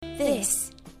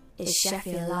This is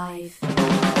Sheffield Live.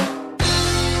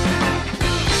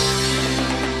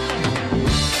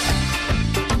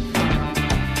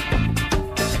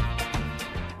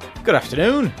 Good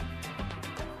afternoon.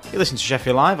 You listen to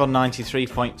Sheffield Live on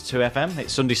 93.2 FM.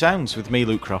 It's Sunday Sounds with me,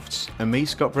 Luke Crofts. And me,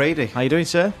 Scott Brady. How you doing,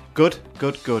 sir? Good.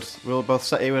 We're all both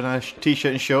sat here in our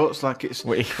t-shirt and shorts like as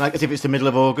if it's the middle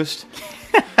of August.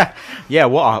 Yeah,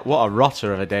 what a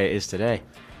rotter of a day it is today.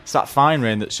 It's that fine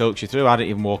rain that soaks you through. I didn't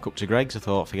even walk up to Greg's. I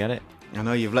thought, forget it. I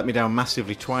know, you've let me down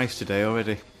massively twice today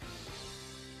already.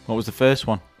 What was the first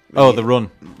one? Oh, the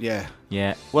run. Yeah.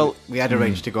 Yeah. Well, we had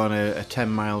arranged to go on a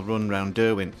 10-mile run round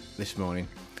Derwent this morning.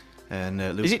 And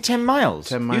Luke, is it 10 miles?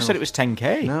 10 miles. You said it was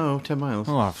 10k. No, 10 miles.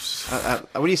 Oh,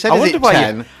 when you said, is it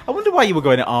 10? I wonder why you were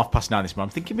going at 9:30 this morning. I'm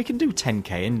thinking we can do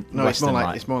 10k in Western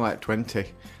Light. It's more like 20.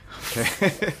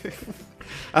 Okay.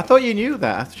 I thought you knew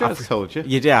that. I should have told you.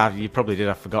 You did. You probably did.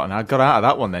 I've forgotten. I got out of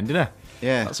that one then, didn't I?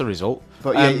 Yeah. That's a result.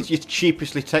 But yeah, you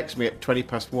sheepishly text me at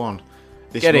 1:20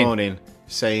 this morning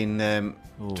saying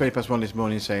 1:20 this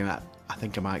morning saying that I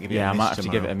think I might give it a miss. Yeah, I might have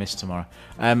tomorrow. to give it a miss tomorrow.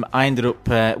 I ended up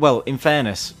in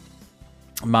fairness,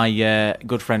 my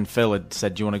good friend Phil had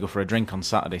said, do you want to go for a drink on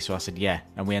Saturday? So I said yeah,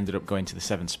 and we ended up going to the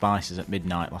Seven Spices at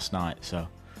midnight last night. So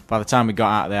by the time we got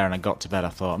out of there and I got to bed, I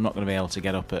thought I'm not going to be able to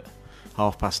get up at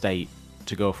 8:30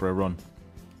 to go for a run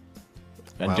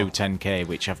and do 10k,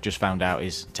 which I've just found out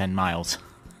is 10 miles.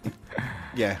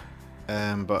 Yeah,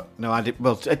 but no, I did.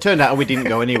 Well, it turned out we didn't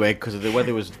go anyway because the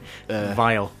weather was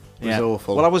vile. It was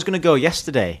awful. Well, I was going to go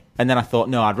yesterday, and then I thought,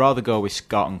 no, I'd rather go with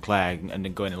Scott and Claire and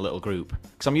then go in a little group.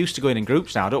 Because I'm used to going in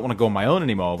groups now. I don't want to go on my own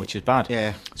anymore, which is bad.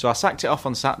 Yeah. So I sacked it off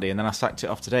on Saturday, and then I sacked it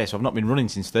off today. So I've not been running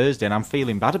since Thursday, and I'm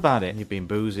feeling bad about it. You've been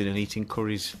boozing and eating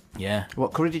curries. Yeah.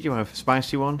 What curry did you have?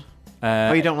 Spicy one?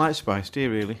 You don't like spice, do you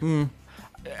really?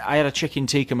 I had a chicken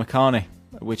tikka makhani,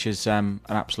 which is an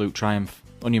absolute triumph.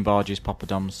 Onion barges,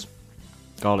 poppadoms,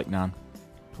 garlic naan.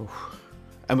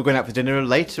 And we're going out for dinner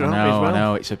later, aren't we, as well? I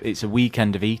know. It's a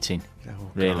weekend of eating.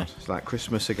 Oh, really. God. It's like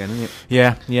Christmas again, isn't it?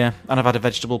 Yeah. And I've had a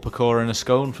vegetable pakora and a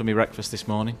scone for my breakfast this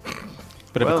morning.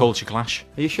 Bit of a culture clash.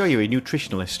 Are you sure you're a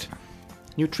nutritionist?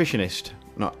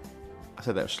 Not. I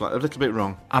said that a little bit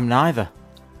wrong. I'm neither.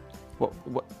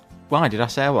 What? Why did I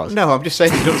say I was? No, I'm just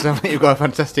saying it doesn't sound like you've got a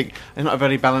fantastic and not a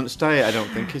very balanced diet, I don't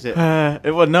think, is it?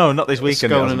 Well, no, not this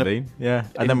weekend. Scone It hasn't and been. Yeah.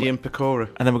 And Indian pakora.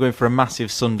 And then we're going for a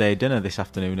massive Sunday dinner this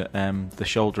afternoon at the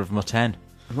Shoulder of Mutton.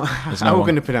 How are we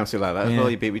going to pronounce it like that? Yeah. Well,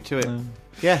 you beat me to it.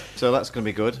 Yeah, so that's going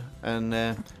to be good.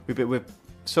 And we've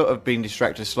sort of been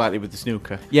distracted slightly with the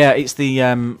snooker. Yeah, it's the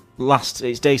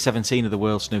it's day 17 of the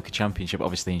World Snooker Championship,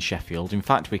 obviously in Sheffield. In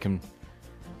fact, we can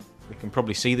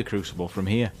probably see the Crucible from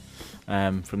here,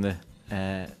 from the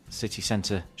city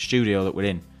centre studio that we're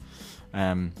in.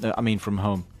 From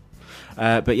home.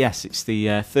 But yes, it's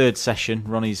the third session.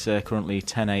 Ronnie's currently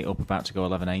 10-8 up, about to go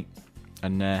 11-8.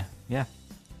 And yeah.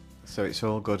 So it's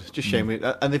all good. Just shame.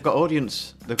 And they've got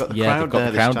audience. They've got the crowd they've got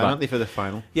there the crowd this time, back. haven't they, for the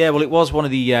final? Yeah, well, it was one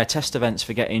of the test events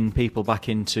for getting people back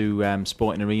into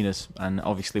sporting arenas. And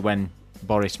obviously when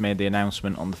Boris made the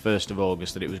announcement on the 1st of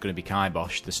August that it was going to be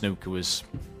kibosh, the snooker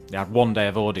they had one day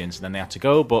of audience and then they had to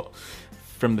go. But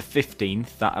from the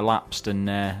 15th, that elapsed and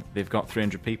they've got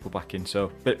 300 people back in. So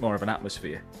a bit more of an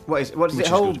atmosphere. What does it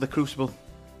hold, the Crucible?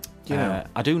 Do you know?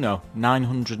 I do know.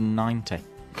 990. How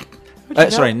do you know?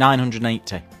 Sorry,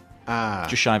 980.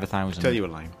 Just shy of 1,000. Tell you a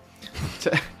line.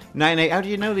 9-8. How do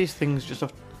you know these things just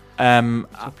off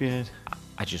your head?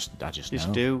 I just Just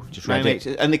know. do. Just read it.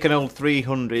 And they can hold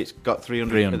 300. It's got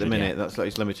 300 at the minute. Yeah. That's what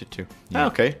it's limited to. Yeah.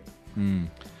 Okay.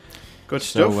 Good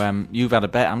So stuff. you've had a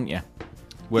bet, haven't you?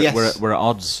 Yes. We're at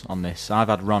odds on this. I've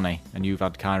had Ronnie and you've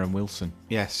had Kyron Wilson.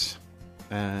 Yes.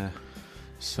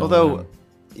 So, Although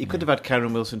you could have had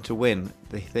Kyron Wilson to win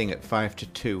the thing at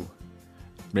 5-2.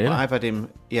 really, Well, I've had him,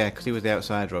 because he was the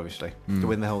outsider, obviously, to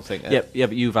win the whole thing. yeah,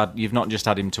 but you've not just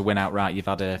had him to win outright. You've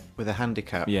had a With a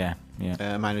handicap. yeah.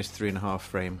 Minus 3.5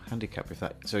 frame handicap, if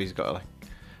that. So he's got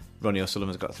Ronnie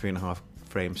O'Sullivan's got a 3.5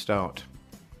 frame start,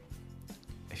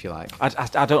 if you like.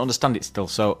 I don't understand it still.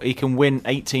 So he can win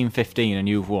 18-15 and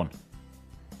you've won,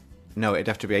 No, it'd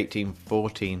have to be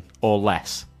 18-14. or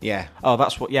less. Yeah. Oh,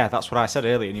 that's what I said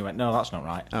earlier, and you went, no, that's not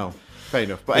right. Oh, fair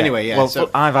enough. But anyway, yeah. Well,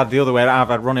 so I've had the other way. I've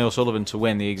had Ronnie O'Sullivan to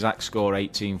win the exact score,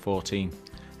 18-14.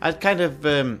 I'd kind of,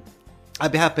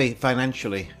 I'd be happy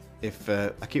financially if,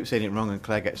 I keep saying it wrong and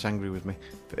Claire gets angry with me,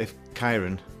 but if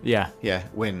Kyron,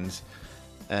 wins.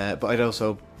 But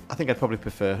I think I'd probably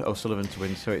prefer O'Sullivan to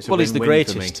win, so it's a he's the win-win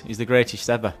for me. greatest. He's the greatest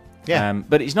ever. Yeah.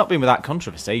 But he's not been without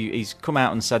controversy. He's come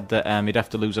out and said that he'd have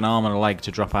to lose an arm and a leg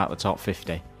to drop out the top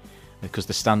 50 because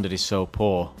the standard is so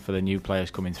poor for the new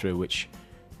players coming through, which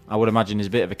I would imagine is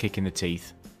a bit of a kick in the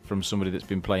teeth from somebody that's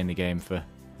been playing the game for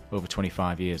over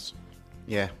 25 years.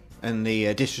 Yeah, and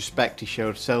the disrespect he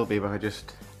showed Selby by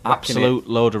just... Absolute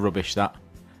load of rubbish, that.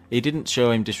 He didn't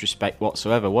show him disrespect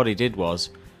whatsoever. What he did was,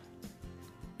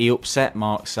 he upset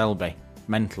Mark Selby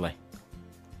mentally.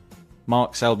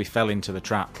 Mark Selby fell into the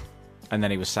trap, and then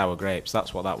he was sour grapes.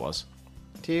 That's what that was.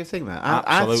 Do you think that?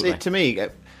 Absolutely. To me, a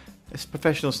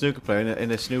professional snooker player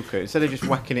in a snooker, instead of just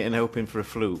whacking it and hoping for a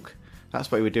fluke, that's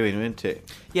what he was doing, isn't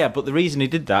it? Yeah, but the reason he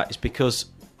did that is because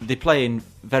they play in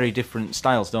very different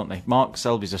styles, don't they? Mark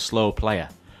Selby's a slow player.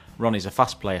 Ronnie's a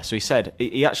fast player. So he said,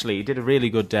 he did a really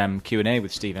good Q&A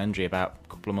with Steve Hendry about a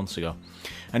couple of months ago.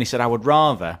 And he said, I would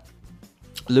rather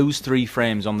lose 3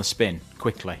 frames on the spin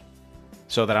quickly,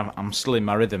 so that I'm still in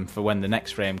my rhythm for when the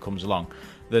next frame comes along,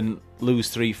 than lose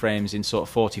 3 frames in sort of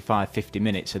 45, 50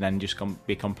 minutes and then just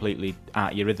be completely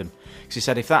out of your rhythm. Because he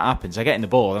said, if that happens, I get in the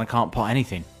ball and I can't pot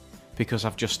anything because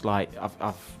I've just my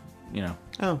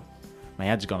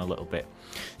head's gone a little bit.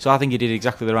 So I think he did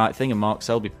exactly the right thing, and Mark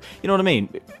Selby, you know what I mean?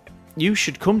 You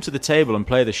should come to the table and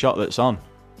play the shot that's on.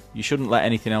 You shouldn't let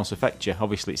anything else affect you.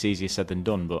 Obviously, it's easier said than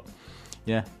done, but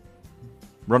yeah.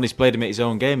 Ronnie's played him at his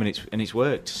own game, and it's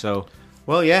worked, so...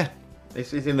 Well, yeah,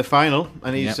 he's in the final,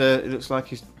 and it looks like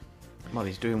he's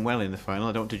doing well in the final.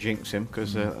 I don't want to jinx him,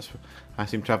 because I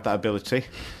seem to have that ability.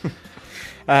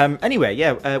 Anyway,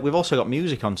 yeah, we've also got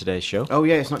music on today's show. Oh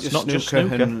yeah, it's not just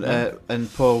snooker.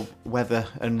 And poor weather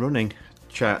and running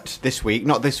chat this week.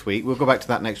 Not this week. We'll go back to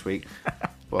that next week.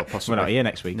 Well, possibly. We're not here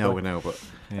next week. No, we know, but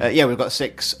yeah, we've got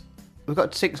 6. We've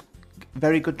got 6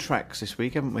 very good tracks this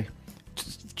week, haven't we?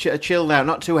 Chilled out,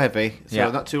 not too heavy,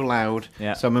 so not too loud.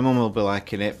 Yeah. So my mum will be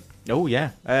liking it. Oh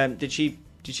yeah. Did she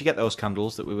get those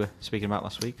candles that we were speaking about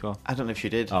last week? Or I don't know if she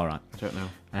did. All right. I don't know.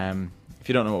 If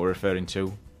you don't know what we're referring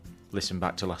to, listen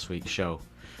back to last week's show.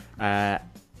 So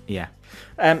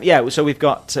we've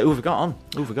got who have we got on?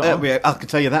 I can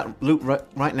tell you that loop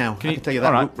right now. I can tell you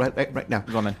that loop right now.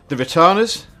 Go on then. The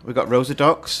Retarners. We've got Rosa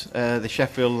Docks, the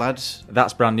Sheffield lads.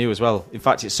 That's brand new as well. In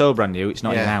fact, it's so brand new, it's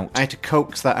not even out. I had to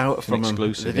coax that out from them.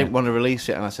 Exclusive. They didn't want to release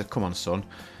it, and I said, "Come on, son."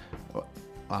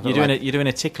 You're doing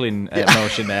a tickling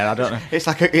motion there. I don't know. It's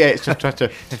like it's just trying to.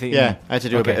 I had to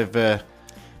do a bit of.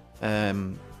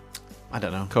 I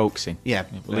don't know. Coaxing. Yeah,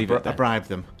 I bribed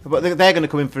them. But they're going to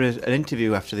come in for an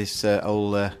interview after this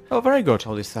whole... very good.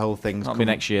 The whole thing's That'll be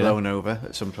next year, blown over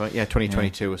at some point. Yeah,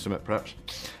 2022 or something, perhaps.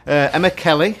 Emma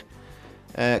Kelly,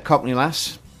 Cockney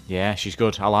lass. Yeah, she's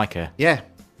good. I like her. Yeah,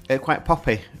 quite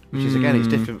poppy, which is, again, it's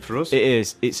different for us. It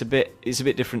is. It's a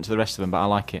bit different to the rest of them, but I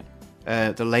like it.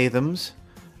 The Lathams.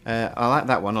 I like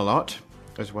that one a lot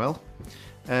as well.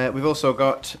 We've also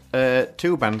got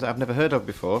 2 bands that I've never heard of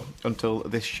before until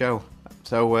this show.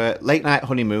 So, Late Night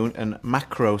Honeymoon and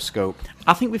Macroscope.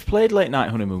 I think we've played Late Night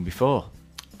Honeymoon before.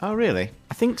 Oh, really?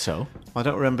 I think so. I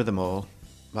don't remember them all,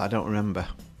 but I don't remember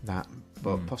that.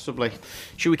 But possibly.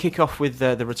 Should we kick off with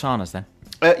the Retarners then?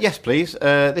 Yes, please.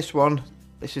 This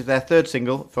is their 3rd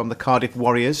single from the Cardiff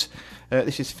Warriors.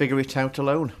 This is Figure It Out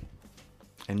Alone.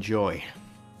 Enjoy.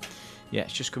 Yeah,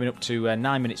 it's just coming up to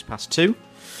 9 minutes past 2.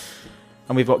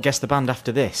 And we've got Guess the Band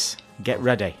after this. Get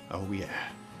ready. Oh, yeah.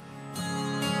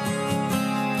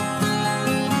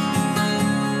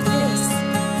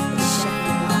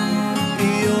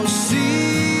 You're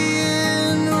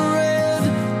seeing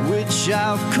red, which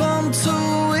I've come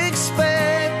to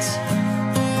expect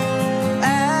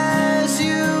as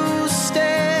you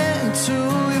stand to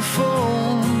your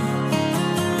phone.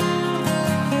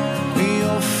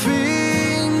 Your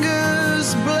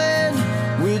fingers bled,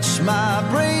 which my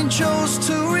brain chose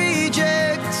to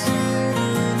reject.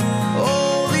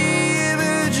 All the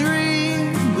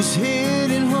imagery was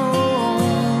hitting home.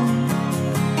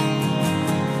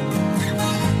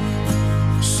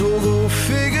 So go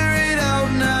figure it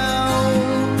out now,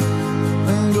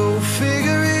 and go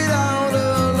figure it out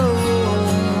alone.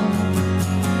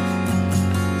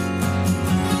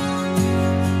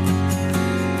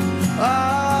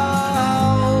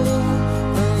 Oh,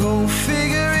 and go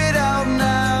figure it out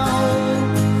now,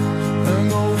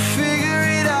 and go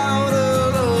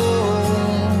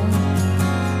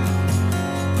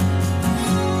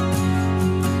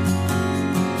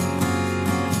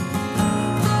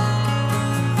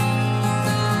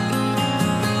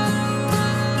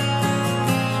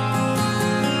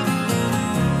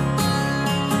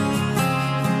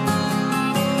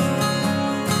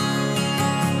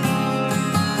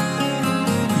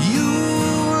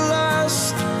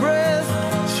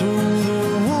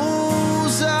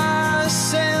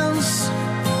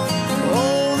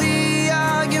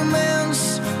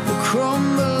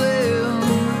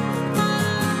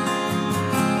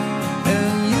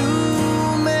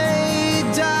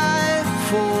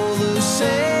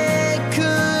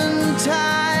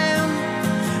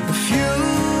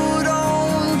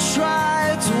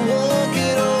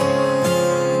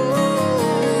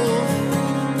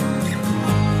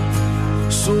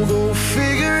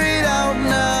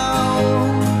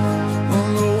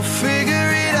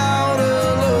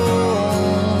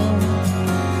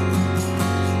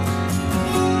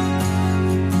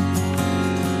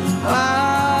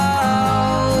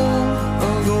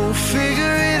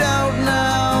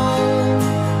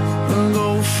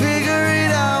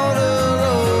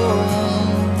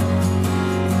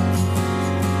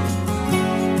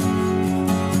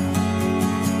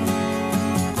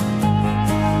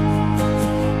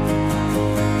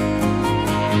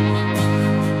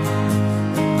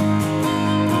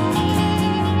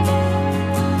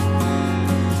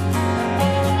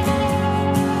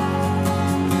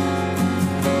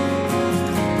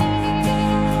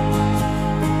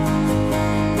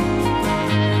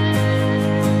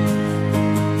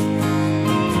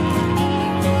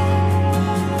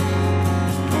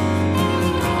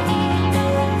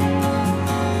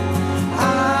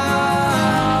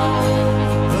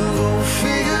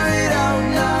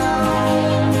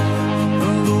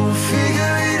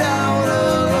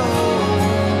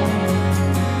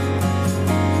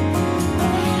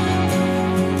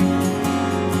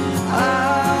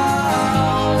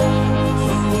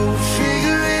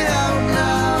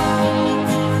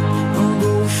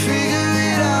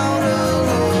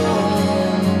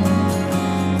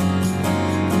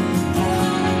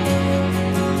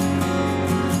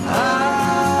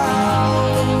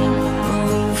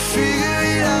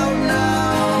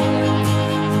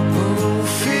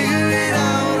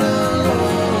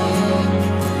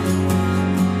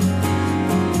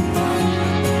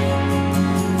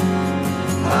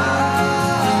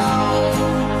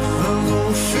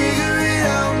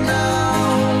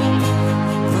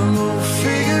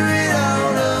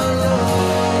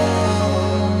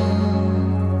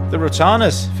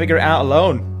Rotanas, Figure It Out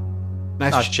Alone.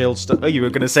 Nice chilled stuff. Oh, you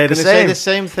were going to say the same. Say the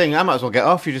same thing. I might as well get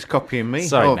off. You're just copying me.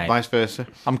 Sorry, or mate. Vice versa.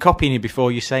 I'm copying you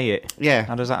before you say it. Yeah.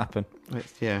 How does that happen?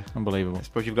 Yeah. Unbelievable. I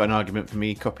suppose you've got an argument for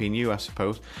me copying you, I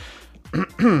suppose.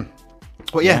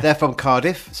 Well, yeah, they're from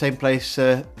Cardiff. Same place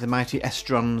the mighty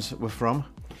Estrons were from.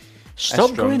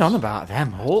 Stop Estrons. going on about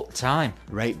them all the time.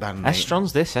 Great band, mate.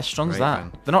 Estrons this, Estrons Great that.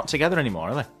 band. They're not together anymore,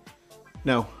 are they?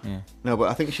 No. Yeah. No, but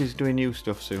I think she's doing new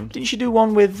stuff soon. Didn't she do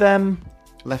one with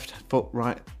Left foot,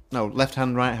 right... No, left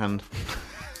hand, right hand.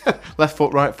 Left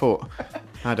foot, right foot.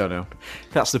 I don't know.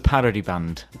 That's the parody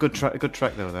band. Good track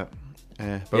though, that. Both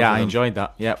Yeah, of I them. enjoyed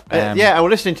that. Yep. Yeah, I was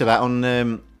listening to that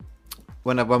on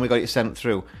when we got it sent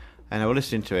through, and I was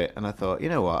listening to it, and I thought, you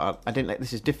know what, I didn't like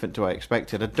this. Is different to what I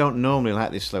expected. I don't normally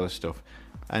like this slower stuff.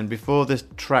 And before this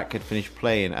track had finished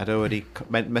playing, I'd already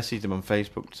messaged them on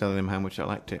Facebook telling them how much I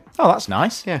liked it. Oh, that's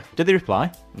nice. Yeah. Did they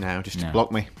reply? No, just to No.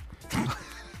 block me.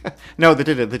 No, they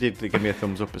did. They did. They gave me a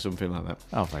thumbs up or something like that.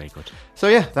 Oh, very good. So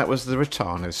yeah, that was the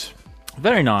Rotanas.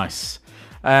 Very nice.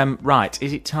 Right,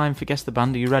 is it time for Guess the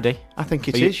Band? Are you ready? I think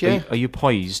it Are you- is. Yeah. Are you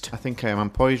poised? I think I am. I'm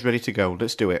poised, ready to go.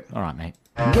 Let's do it. All right, mate.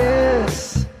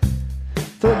 Guess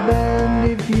the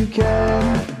band if you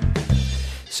can.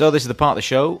 So this is the part of the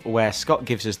show where Scott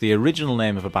gives us the original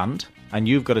name of a band, and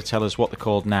you've got to tell us what they're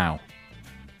called now.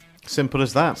 Simple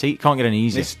as that. See, you can't get any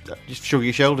easier. Just shrug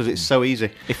your shoulders. It's so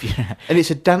easy. If you And it's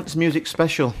a dance music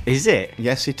special. is it?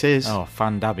 Yes, it is. Oh,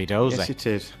 fan dabby dozy. Yes, it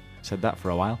is. Said that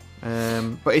for a while.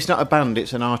 But it's not a band;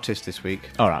 it's an artist this week.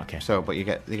 All right, okay. So, but you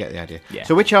get the idea. Yeah.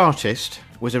 So, which artist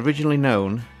was originally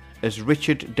known as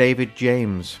Richard David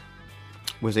James?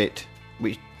 Was it?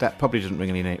 Which that probably doesn't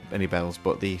ring any bells,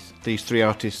 but these three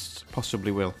artists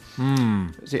possibly will.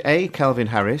 Is it A. Calvin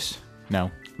Harris?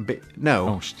 No. B,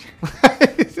 no. Oh,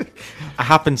 I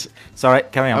happened. Sorry,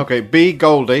 carry on. Okay. B.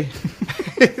 Goldie.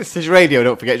 This is radio.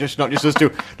 Don't forget. Not just us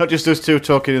two. Not just us two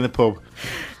talking in the pub.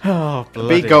 Oh,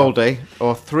 B. Goldie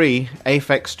or 3.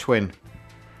 Aphex Twin.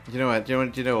 Do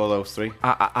you know all those three?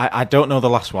 I don't know the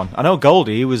last one. I know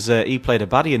Goldie. He played a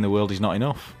baddie in The World Is Not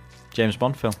Enough. James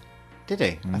Bond film. Did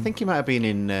he? I think he might have been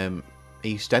in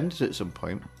EastEnders at some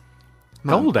point.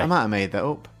 Goldie? I might have made that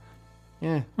up.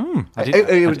 Yeah. I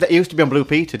He used to be on Blue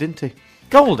Peter, didn't he?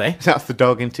 Goldie? That's the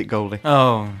dog, isn't it, Goldie?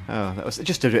 Oh, Oh, that was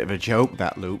just a bit of a joke,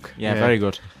 that, Luke. yeah, very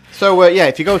good. So,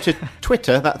 if you go to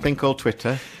Twitter, that thing called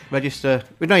Twitter, register.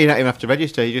 Well, no, you don't even have to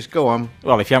register. You just go on.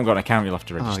 Well, if you haven't got an account, you'll have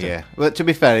to Oh, register. yeah. Well, to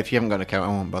be fair, if you haven't got an account, I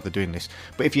won't bother doing this.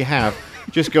 But if you have,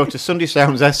 just go to Sunday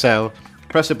Sounds SL,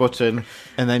 press a button,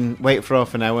 and then wait for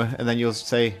half an hour, and then you'll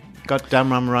say, God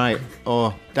damn, I'm right,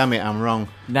 or damn it, I'm wrong.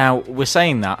 Now, we're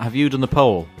saying that. Have you done the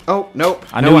poll? Oh, nope.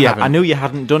 I No, knew haven't. I knew you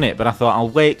hadn't done it, but I thought I'll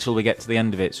wait till we get to the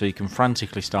end of it so you can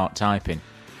frantically start typing.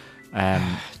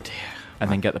 And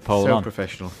then get the poll So on.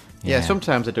 professional. Yeah. Yeah,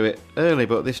 sometimes I do it early,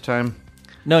 but this time...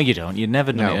 No, you don't. You've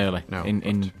never done No, it early. no.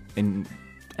 In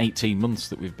 18 months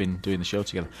that we've been doing the show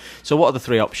together. So what are the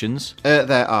three options? They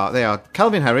are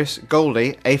Calvin Harris,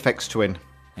 Goldie, Aphex Twin.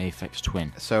 Aphex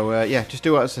Twin. So, just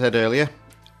do what I said earlier,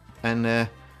 and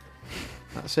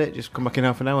that's it. Just come back in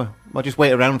half an hour. Well, just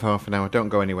wait around for half an hour. Don't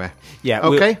go anywhere. Yeah,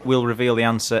 Okay. We'll reveal the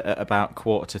answer at about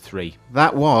 2:45.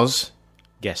 That was...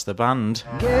 Guess the band.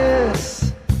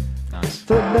 Guess Nice.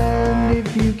 the band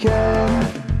if you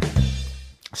can.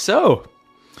 So,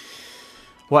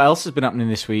 what else has been happening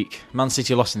this week? Man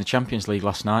City lost in the Champions League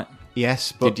last night.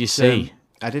 Yes, but... Did you see?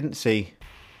 I didn't see.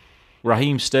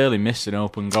 Raheem Sterling missed an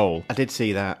open goal, I did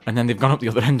see that. and then they've gone up the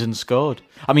other end and scored.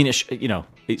 I mean,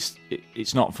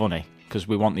 it's not funny because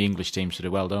we want the English teams to do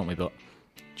well, don't we? But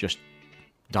just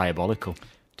diabolical.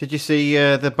 Did you see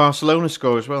the Barcelona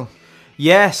score as well?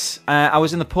 Yes, I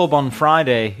was in the pub on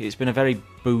Friday. It's been a very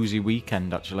boozy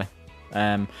weekend, actually. We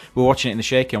were watching it in the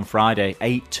Shaky on Friday,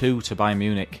 8-2 to Bayern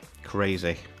Munich.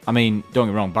 Crazy. I mean, don't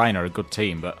get me wrong, Bayern are a good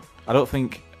team, but I don't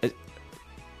think...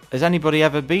 Has anybody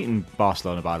ever beaten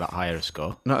Barcelona by that higher a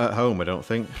score? Not at home, I don't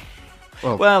think.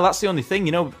 Well, that's the only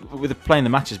thing, with playing the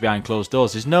matches behind closed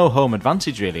doors, there's no home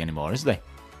advantage really anymore, is there?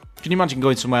 Can you imagine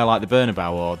going somewhere like the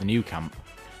Bernabeu or the Nou Camp,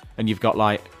 and you've got,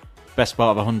 like, best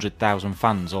part of 100,000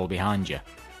 fans all behind you?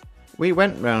 We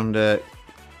went round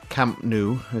Camp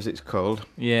Nou, as it's called.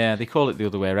 Yeah, they call it the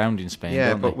other way around in Spain,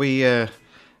 Yeah, don't but they?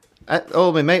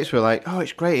 all my mates were like, "Oh,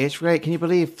 it's great! Can you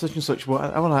believe such and such?" What?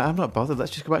 I was like, "I'm not bothered.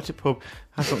 Let's just go back to the pub.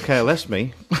 I don't care less,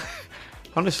 me."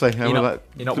 Honestly, You're not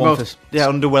the one most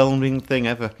underwhelming thing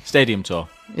ever. Stadium tour.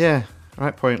 Yeah,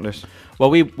 right, pointless.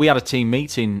 Well, we had a team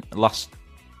meeting last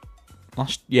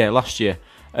year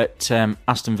at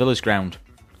Aston Villa's ground,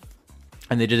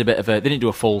 And they did a bit of they didn't do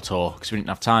a full tour because we didn't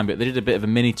have time, but they did a bit of a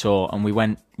mini tour, and we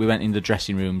went in the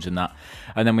dressing rooms and that,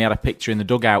 and then we had a picture in the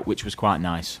dugout, which was quite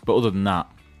nice. But other than that,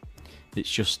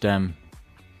 it's just a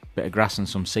bit of grass and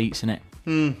some seats, innit?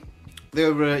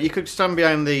 You could stand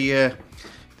behind the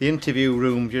interview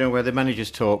room, where the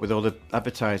managers talk with all the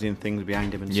advertising things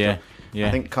behind him and stuff. Yeah.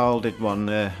 I think Carl did one,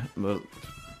 quite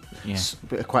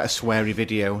a sweary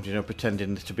video,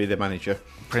 pretending to be the manager.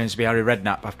 Pretending to be Harry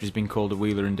Redknapp after he's been called a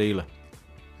wheeler and dealer.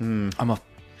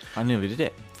 I nearly did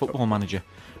it. Football manager.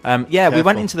 We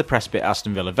went into the press bit at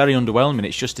Aston Villa. Very underwhelming.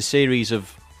 It's just a series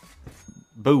of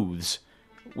booths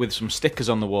with some stickers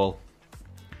on the wall.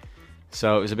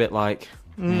 So it was a bit like,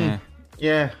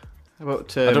 Yeah.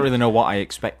 But, I don't really know what I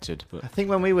expected. But I think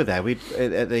when we were there, we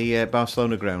at the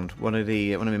Barcelona ground, one of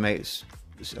my mates,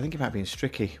 I think it might have been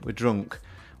Stricky, were drunk.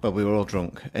 Well, we were all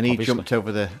drunk, and he jumped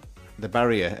over the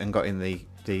barrier and got in the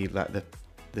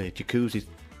jacuzzi.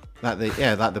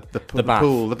 The bath.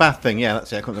 Pool, the bath thing. Yeah,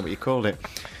 that's it. I can't remember what you called it.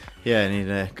 Yeah, and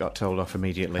he got told off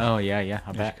immediately. Oh yeah,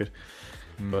 I bet.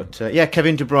 But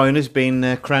Kevin De Bruyne has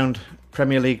been crowned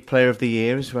Premier League Player of the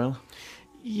Year as well.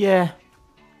 Yeah.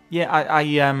 He's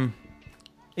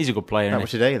a good player. That was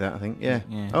today, I think. Yeah.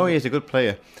 Oh, he's a good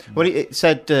player. Well, it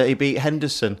said he beat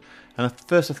Henderson, and at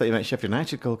first I thought he meant Sheffield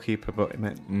United goalkeeper, but he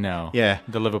meant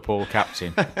the Liverpool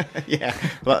captain.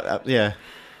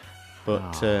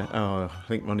 But I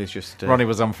think Ronnie's just... Ronnie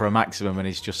was on for a maximum, and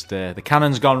he's just... the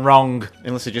cannon's gone wrong.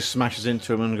 Unless he just smashes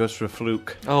into him and goes for a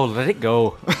fluke. Oh, let it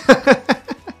go.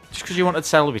 Just because you wanted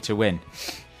Selby to win.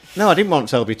 No, I didn't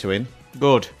want Selby to win.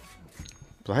 Good.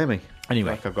 Blimey.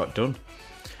 Anyway. Like I've got done.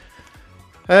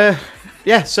 So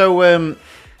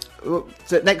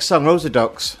the next song,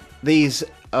 Rosadox. These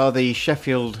are the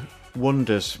Sheffield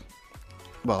Wonders.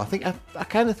 Well, I think I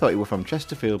kind of thought you were from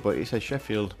Chesterfield, but it says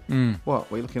Sheffield. What?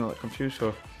 What are you looking like confused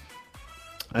for?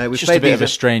 It's just a bit of a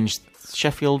strange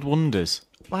Sheffield Wonders.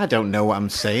 Well, I don't know what I'm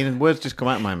saying, and words just come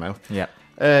out of my mouth. Yeah.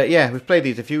 We've played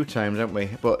these a few times, haven't we?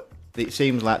 But it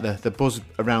seems like the buzz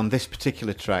around this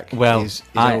particular track is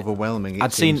overwhelming.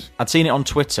 I'd seen it on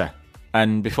Twitter,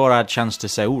 and before I had a chance to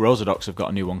say, Rosadox have got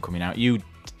a new one coming out, you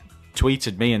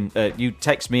tweeted me and you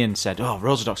texted me and said,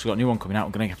 Rosadox have got a new one coming out,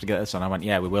 we're going to have to get this on. I went,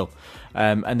 yeah, we will.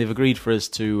 And they've agreed for us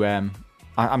to...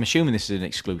 I'm assuming this is an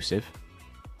exclusive.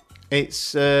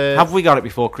 It's... Have we got it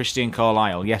before Christian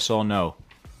Carlisle, yes or no?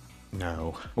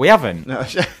 No. We haven't? No,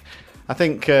 I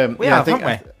think... haven't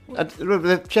we? One of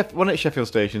the Sheffield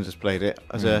stations has played it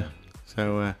as a...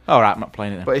 So, all right, I'm not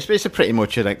playing it then. But it's pretty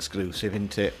much an exclusive,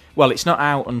 isn't it? Well, it's not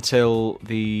out until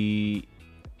the...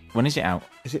 When is it out?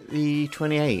 Is it the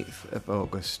 28th of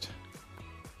August?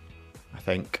 I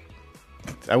think.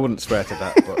 I wouldn't swear to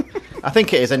that, but I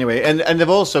think it is anyway. And they've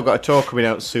also got a tour coming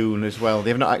out soon as well.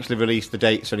 They've not actually released the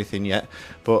dates or anything yet,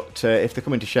 but if they're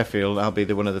coming to Sheffield, I'll be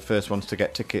one of the first ones to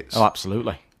get tickets. Oh,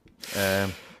 absolutely.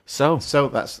 So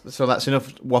that's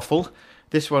enough waffle.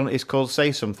 This one is called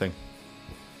Say Something.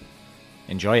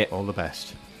 Enjoy it. All the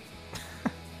best.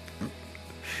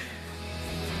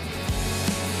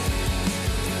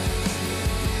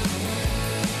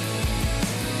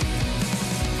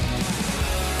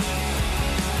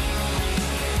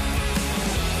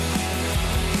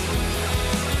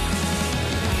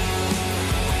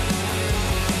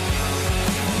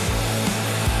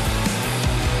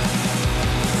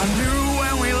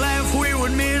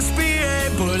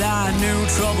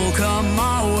 Trouble come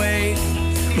my way,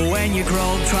 but when you grow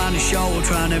up trying to show,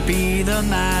 trying to be the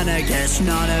man, I guess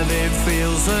none of it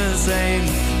feels the same.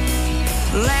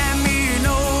 Let me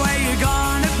know where you're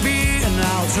gonna be, and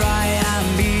I'll try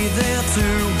and be there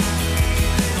too.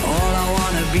 All I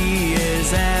wanna be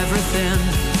is everything,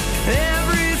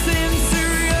 everything to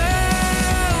you.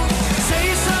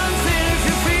 Say something if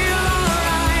you feel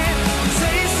alright.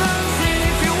 Say something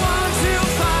if you want to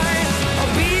fight.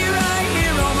 I'll be right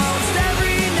here almost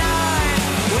every night.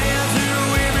 Where do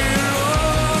we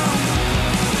belong?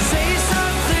 Say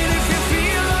something if you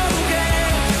feel okay.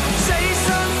 Say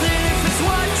something if it's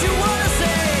what you wanna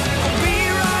say. I'll be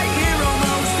right here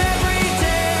almost every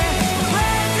day.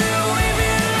 Where do we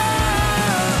belong?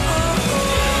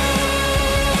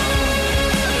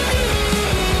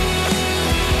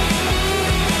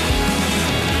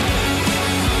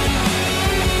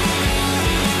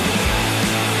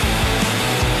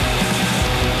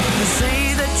 They say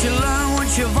that you learn what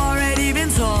you've already been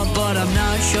taught, but I'm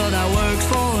not sure that works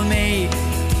for me,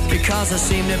 because I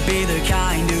seem to be the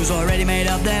kind who's already made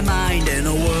up their mind in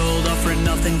a world offering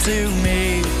nothing to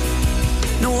me.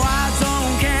 No, I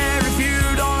don't care if you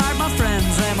don't like my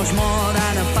friends, they're much more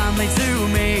than a family to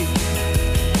me.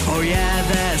 Oh yeah,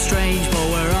 they're strange, but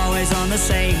we're always on the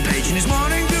same page, and it's more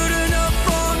than good enough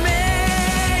for me.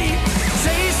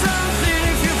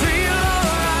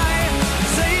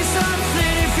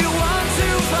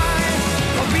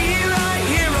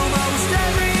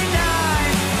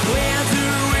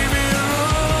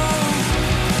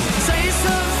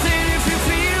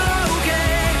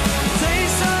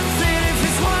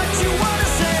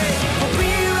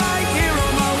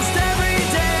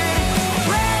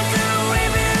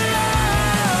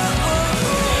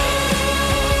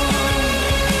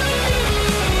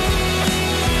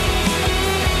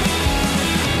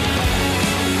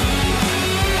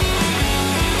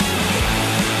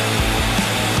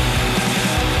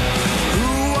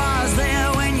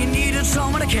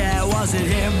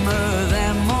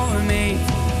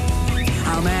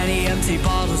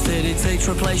 age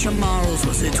replace your morals?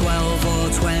 Was it 12 or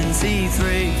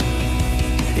 23?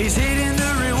 Is hitting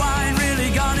the rewind really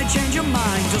gonna change your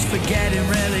mind? Does forgetting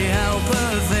really help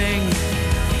a thing?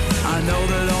 I know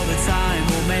that all the time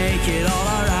will make it all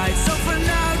alright. So for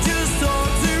now, just talk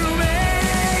to me.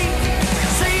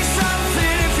 Say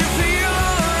something if you feel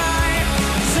alright.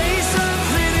 Say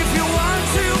something if you want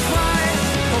to fight.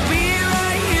 I'll be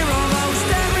right here almost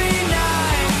every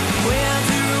night. Where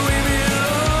do we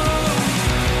belong?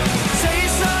 Say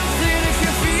something if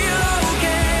you feel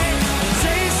okay.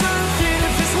 Say something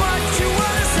if it's what you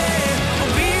wanna say.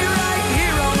 I'll be right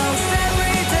here almost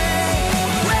every day.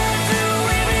 Where do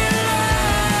we belong?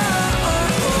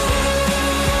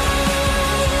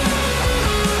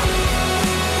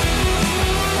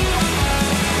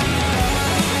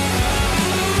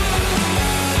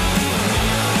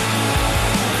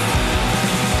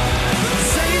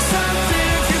 Say something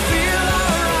if you feel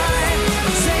alright.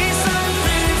 Say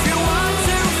something if you want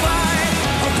to fight.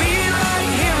 I'll be right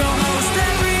here almost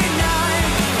every night.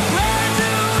 Where do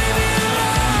we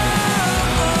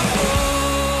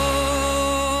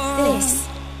belong?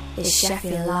 This is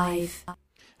Sheffield Live.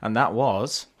 And that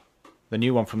was the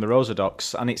new one from the Rosa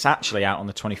Docs, and it's actually out on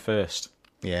the 21st.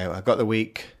 Yeah, I got the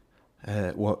week.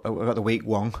 I got the week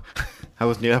wrong. I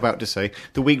was near about to say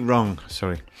the week wrong.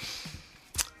 Sorry.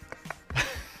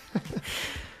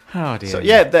 Oh dear. So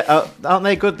yeah, aren't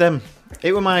they good? Them.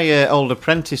 It was my old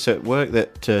apprentice at work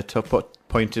that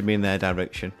pointed me in their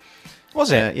direction.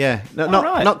 Was it? Yeah, no,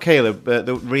 not Caleb,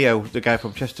 the Rio, the guy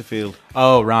from Chesterfield.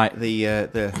 Oh right.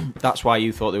 The That's why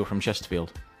you thought they were from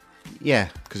Chesterfield, yeah.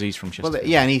 because he's from Chesterfield. Well,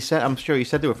 yeah, and he said, I'm sure he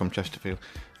said they were from Chesterfield,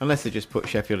 unless they just put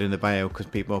Sheffield in the bio because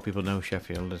more people know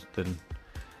Sheffield than.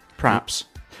 Perhaps.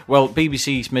 Well, BBC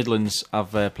East Midlands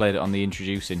have played it on the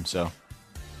introducing, so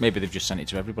maybe they've just sent it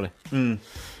to everybody. Mm.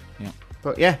 Yeah.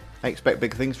 But yeah, I expect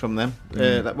big things from them.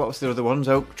 What was the other ones?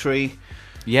 Oak Tree.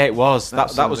 Yeah, it was. That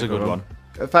sounds was a like good one.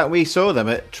 In fact, we saw them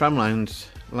at Tramlines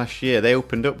last year. They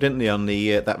opened up, didn't they, on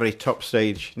the that very top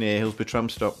stage near Hillsborough Tram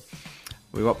Stop.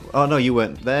 Oh no, you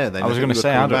weren't there then. I was going to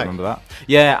say I don't remember that.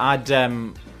 Yeah,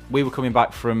 we were coming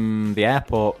back from the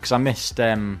airport because I missed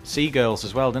Seagirls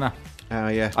as well, didn't I? Oh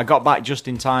yeah. I got back just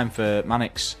in time for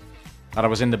Mannix, and I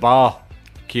was in the bar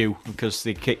queue because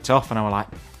they kicked off, and I was like,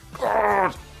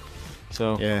 God.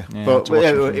 So yeah, I but had to watch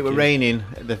them from it the was queue. raining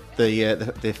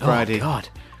the Friday. Oh God!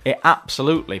 It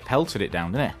absolutely pelted it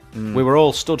down, didn't it? We were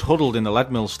all stood huddled in the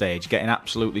Leadmill stage, getting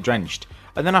absolutely drenched,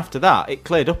 and then after that, it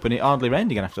cleared up and it hardly rained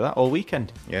again after that all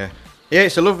weekend. Yeah,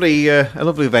 it's a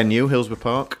lovely venue, Hillsborough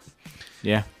Park.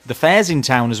 Yeah, the fair's in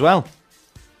town as well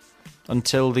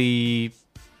until the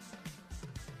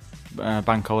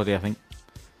bank holiday, I think.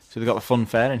 So they've got the fun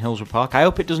fair in Hillsborough Park. I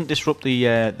hope it doesn't disrupt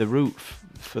the route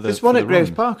for the. There's one at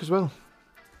Graves run. Park as well.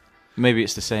 Maybe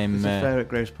it's the same. There's a fair at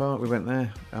Graves Park. We went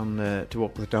there to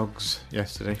walk with the dogs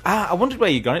yesterday. I wondered where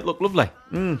you'd gone. It looked lovely.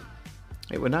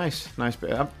 It was nice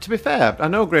bit. To be fair, I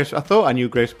know Graves. I thought I knew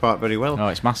Graves Park very well. Oh,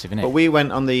 it's massive, isn't it? But we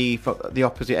went on the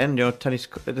opposite end,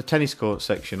 the tennis court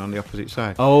section on the opposite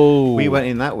side. Oh, We went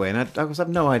in that way, and I have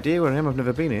no idea where I am. I've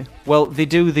never been here. Well, they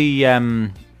do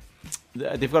the.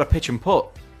 They've got a pitch and putt.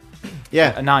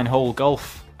 Yeah, A 9-hole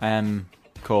golf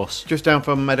course. just down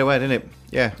from Meadowhead, isn't it?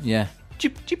 Yeah. Yeah. Do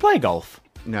you play golf?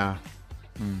 No.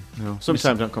 No.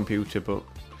 Sometimes on computer, but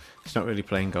it's not really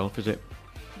playing golf, is it?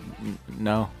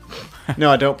 No. No,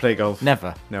 I don't play golf.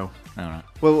 Never. No. All right.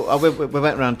 Well, we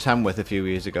went around Tamworth a few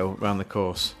years ago, around the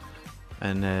course,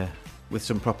 and with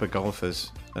some proper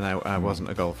golfers, and I wasn't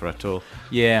a golfer at all.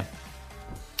 Yeah.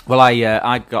 Well,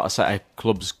 I got a set of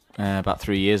clubs about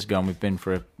 3 years ago, and we've been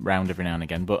for a round every now and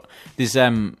again. But there's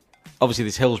obviously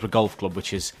this Hillsborough Golf Club,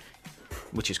 which is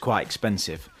quite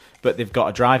expensive, but they've got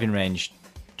a driving range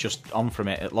just on from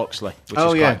it at Loxley, which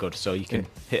is quite good. So you can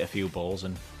hit a few balls,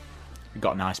 and you've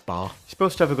got a nice bar. You're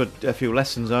supposed to have a few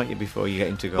lessons, aren't you, before you get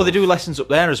into golf? Well, they do lessons up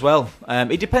there as well.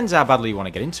 It depends how badly you want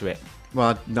to get into it.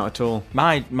 Well, not at all.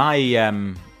 My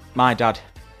dad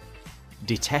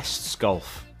detests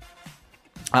golf.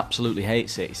 Absolutely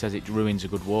hates it. He says it ruins a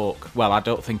good walk. Well, I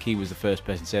don't think he was the first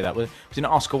person to say that. Was it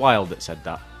not Oscar Wilde that said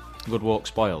that? Good walk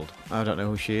spoiled. I don't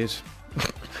know who she is.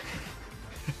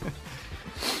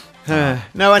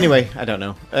 No, anyway, I don't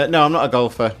know. No, I'm not a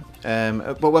golfer.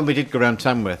 But when we did go around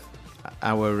Tamworth,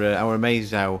 I were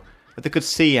amazed how they could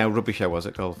see how rubbish I was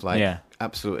at golf. Like,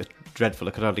 absolutely dreadful.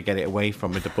 I could hardly get it away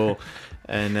from me, the ball.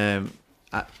 And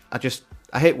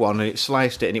I hit one and it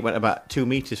sliced it and it went about 2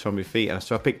 meters from my feet. And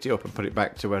so I picked it up and put it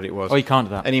back to where it was. Oh, you can't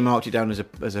do that. And he marked it down as a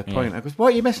point. I goes,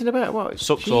 what are you messing about? What? It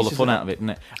sucks all the fun out of it,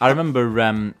 doesn't it? I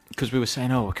remember because we were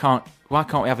saying, why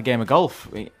can't we have a game of golf?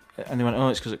 And they went,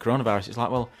 it's because of coronavirus. It's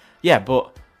like, well, yeah,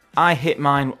 but I hit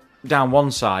mine down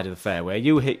one side of the fairway,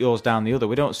 you hit yours down the other.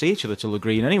 We don't see each other till the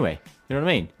green anyway. You know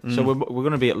what I mean? So we're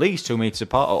going to be at least 2 metres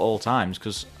apart at all times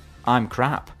because I'm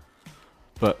crap.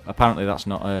 But apparently that's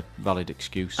not a valid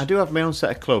excuse. I do have my own set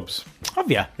of clubs.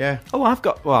 Have you? Yeah. Oh,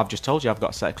 I've just told you I've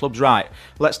got a set of clubs. Right,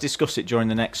 let's discuss it during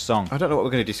the next song. I don't know what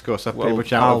we're going to discuss. I'm Well,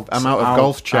 out of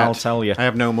golf chat. I'll tell you. I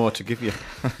have no more to give you.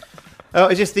 Oh,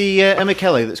 is this the Emma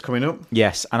Kelly that's coming up?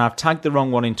 Yes, and I've tagged the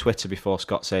wrong one in Twitter before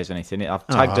Scott says anything. I've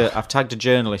tagged a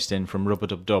journalist in from Rubber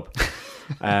Dub Dub.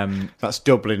 That's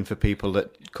Dublin for people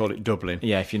that call it Dublin.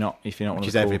 Yeah, if you're not one Which of the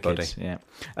is cool everybody. kids, yeah.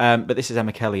 But this is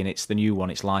Emma Kelly, and it's the new one.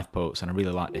 It's Lifeboats, and I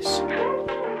really like this.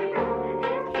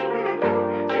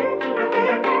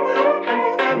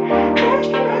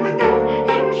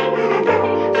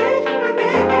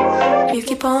 You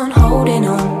keep on holding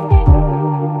on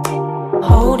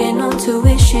to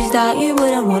issues that you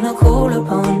wouldn't wanna call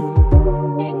upon.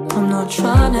 I'm not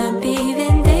trying to be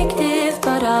vindictive,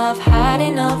 but I've had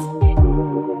enough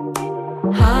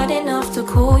to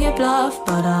call your bluff.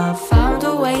 But I've found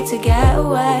a way to get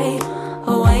away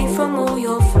from all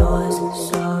your flaws.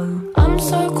 So I'm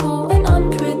so cool and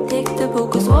unpredictable,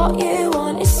 cause what you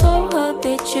want is so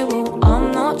habitual.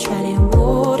 I'm not treading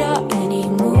water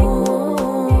anymore.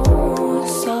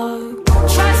 So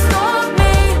try stop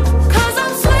me, cause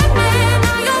I'm swimming.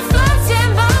 Now you're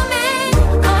floating by me.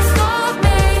 Can't stop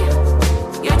me.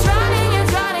 You're drowning.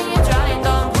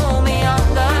 Don't pull me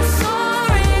under.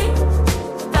 Sorry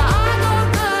that I'm not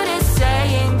good at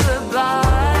saying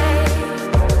goodbye.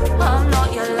 I'm not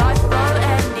your lifeboat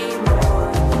anymore.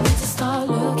 I need to start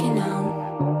looking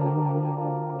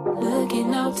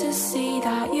out to see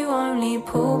that you only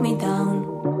pull me down.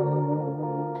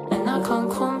 And I can't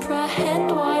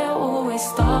comprehend why I always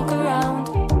stalk around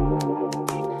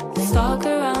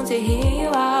to hear you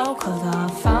out. Cause I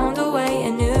found a way,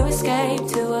 a new escape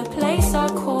to a place I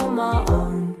call my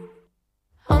own.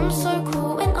 I'm so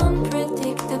cool and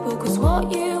unpredictable, cause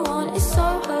what you want is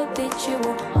so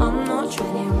habitual. I'm not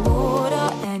treading water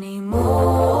anymore.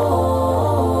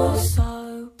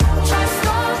 So try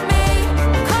stop me,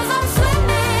 cause I'm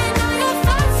swimming. Now you're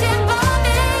floating by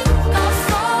me. Can't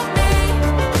stop me.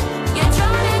 You're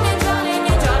drowning.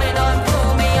 Don't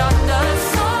pull me under.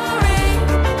 Sorry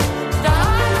that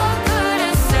I'm not good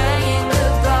at saying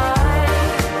goodbye.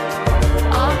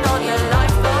 I'm not your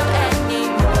lifeboat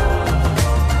anymore.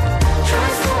 Try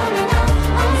stop me now.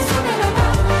 I'm swimming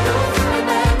about. You're feeling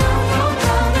bad now. You're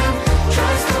drowning.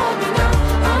 Try stop me now.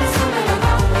 I'm swimming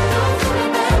about. You're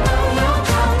feeling bad now. You're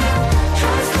drowning.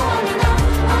 Try stop me now.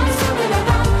 I'm swimming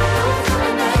about. You're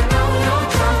feeling bad now. You're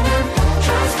drowning.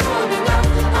 Try stop me now.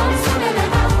 I'm swimming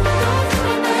about. You're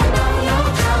feeling bad now.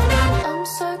 You're drowning. I'm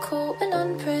so cool and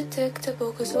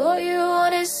unpredictable, cause what you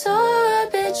want is so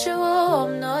habitual.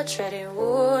 I'm not treading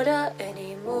water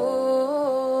anymore.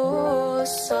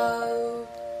 So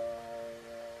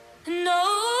no.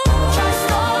 Try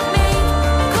stop me,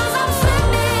 cause I'm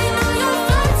swimming. Now you're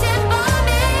floating by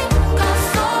me. Can't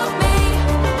stop me.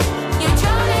 You're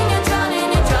drowning.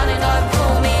 Don't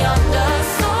pull me under.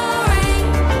 Sorry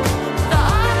that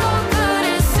I'm not good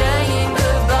at saying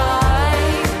goodbye.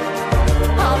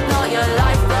 I'm not your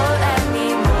lifeboat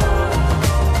anymore.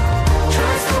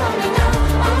 Try stop me now.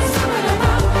 I'm swimming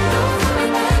about. You're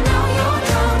feeling bad now. You're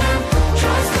drowning.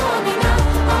 Try stop me now.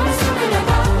 I'm swimming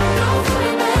about. You're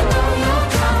feeling bad now. You're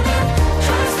drowning.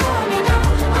 Try stop me now.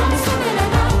 I'm swimming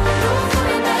about. You're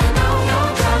feeling bad now.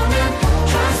 You're drowning.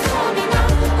 Try stop me now.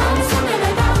 I'm swimming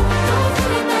about. You're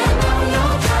feeling bad now.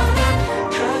 You're drowning.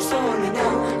 Try stop me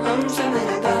now. I'm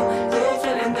swimming about. You're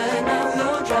feeling bad now.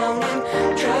 You're drowning.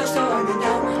 Try stop me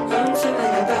now. I'm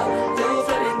swimming about. You're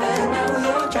feeling bad now.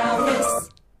 You're drowning.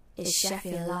 This is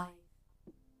Sheffield Live.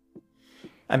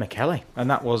 Emma Kelly, and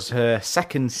that was her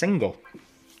second single.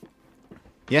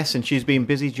 Yes, and she's been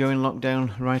busy during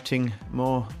lockdown writing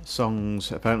more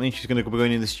songs. Apparently, she's going to be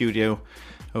going in the studio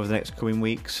over the next coming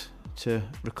weeks to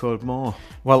record more.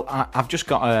 Well, I've just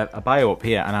got a bio up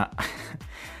here, and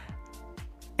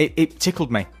it tickled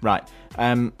me. Right.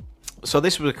 So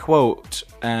this was a quote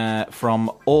from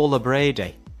Orla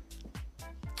Brady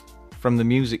from the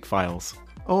Music Files.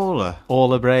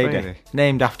 Orla Brady,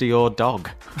 named after your dog.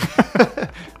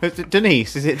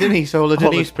 Denise, is it Denise Orla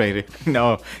Denise Brady?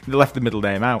 No, they left the middle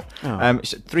name out. Oh.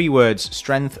 3 words: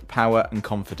 strength, power, and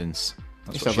confidence.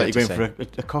 It sounds like you're going for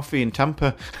a coffee in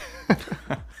Tampa.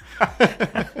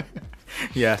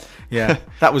 Yeah,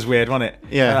 that was weird, wasn't it?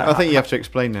 Yeah, I think you have to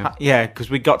explain now. Yeah, because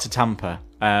we got to Tampa,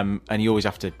 and you always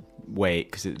have to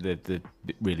wait because they're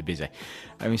really busy.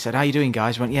 And we said, "How you doing,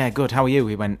 guys?" We went, "Yeah, good. How are you?"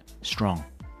 He went, "Strong."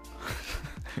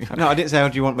 No, I didn't say, "How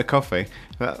do you want my coffee?"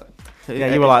 But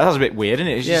Yeah, you were like, that's a bit weird, isn't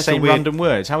it? It's Yeah, just it's a saying weird- random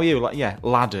words. How are you? Like, yeah,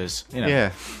 ladders. You know.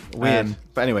 Yeah, weird. Um,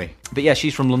 But anyway, But yeah,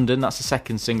 she's from London. That's the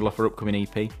second single off her upcoming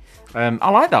EP. I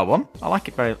like that one. I like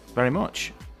it very, very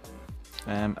much.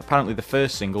 Apparently, the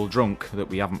first single, Drunk, that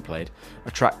we haven't played,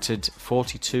 attracted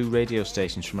 42 radio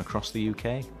stations from across the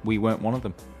UK. We weren't one of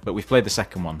them, but we've played the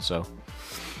second one, so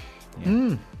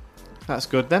that's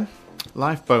good then.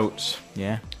 Lifeboats.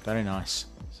 yeah, very nice.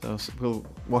 So we'll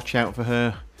watch out for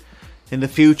her in the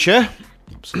future.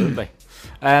 Absolutely.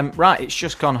 Right, it's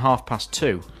just gone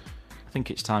 2:30. I think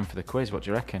it's time for the quiz. What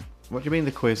do you reckon? What do you mean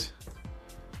the quiz?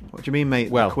 What do you mean, mate?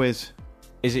 Well, the quiz.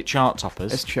 Is it chart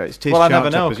toppers? It's well, I chart never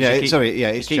know. toppers. 'cause Yeah, you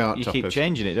keep- it's you keep, chart you toppers. keep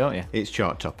changing it, don't you? It's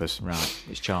chart toppers. Right,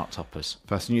 it's chart toppers.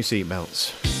 Fasten your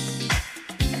seatbelts.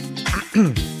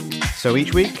 So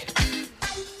each week,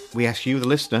 we ask you, the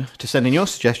listener, to send in your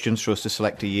suggestions for us to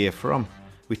select a year from.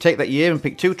 We take that year and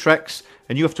pick 2 tracks,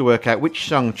 and you have to work out which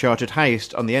song charted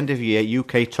highest on the end of year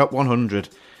UK Top 100.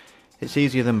 It's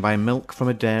easier than buying milk from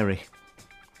a dairy.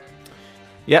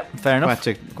 Yep, fair enough.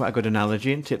 Quite a good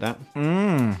analogy, isn't it, that?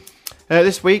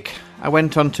 This week, I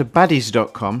went on to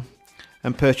baddies.com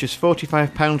and purchased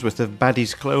 £45 worth of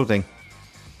baddies clothing.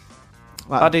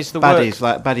 Like Baddies, the baddies, work?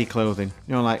 like baddie clothing.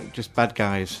 You know, like just bad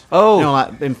guys. Oh. You know,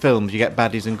 like in films, you get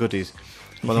baddies and goodies.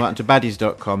 Well, I went to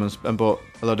baddies.com and bought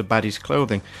a load of baddies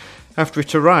clothing. After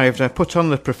it arrived, I put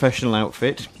on the professional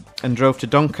outfit and drove to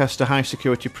Doncaster High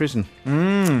Security Prison.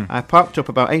 I parked up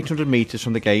about 800 metres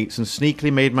from the gates and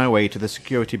sneakily made my way to the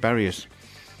security barriers.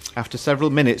 After several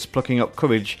minutes plucking up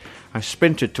courage, I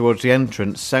sprinted towards the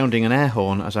entrance, sounding an air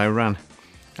horn as I ran.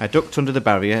 I ducked under the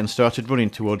barrier and started running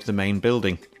towards the main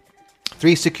building.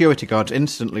 3 security guards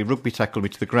instantly rugby tackled me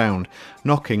to the ground,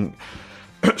 knocking,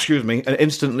 excuse me, and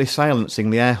instantly silencing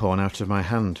the air horn out of my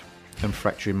hand and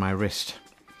fracturing my wrist.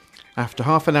 After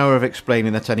half an hour of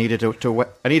explaining that I needed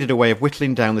a way of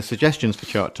whittling down the suggestions for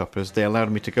chart toppers, they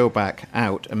allowed me to go back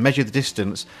out and measure the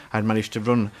distance I'd managed to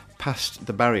run past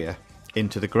the barrier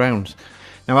into the ground.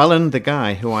 Now, Alan, the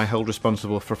guy who I hold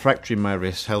responsible for fracturing my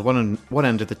wrist, held one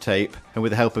end of the tape, and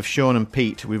with the help of Sean and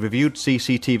Pete, we reviewed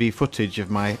CCTV footage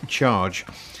of my charge.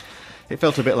 It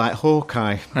felt a bit like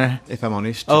Hawkeye, if I'm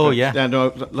honest. Oh, But, yeah. No,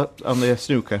 on the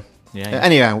snooker. Yeah, Uh, yeah.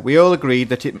 anyhow, we all agreed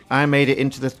that I made it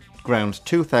into the ground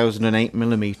 2,008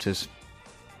 millimetres.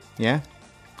 Yeah?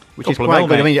 Which is Couple of quite mil,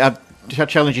 good. I mate. mean, I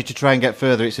challenge you to try and get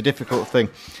further. It's a difficult thing.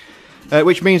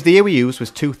 Which means the year we used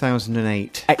was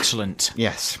 2008. Excellent.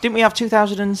 Yes. Didn't we have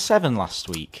 2007 last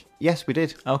week? Yes, we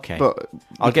did. Okay. But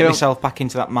I'll you get don't- myself back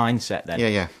into that mindset then. Yeah,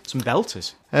 yeah. Some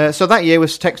belters. So that year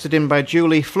was texted in by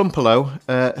Julie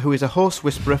Flumpelo, who is a horse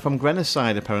whisperer from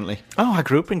Grenoside, apparently. Oh, I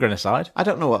grew up in Grenoside. I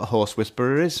don't know what a horse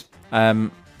whisperer is.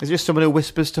 Um, Is it just someone who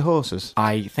whispers to horses?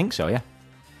 I think so, yeah.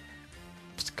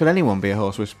 Could anyone be a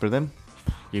horse whisperer then?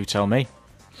 You tell me.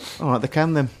 All right, they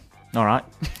can then. All right.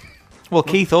 Well,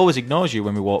 Keith always ignores you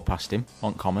when we walk past him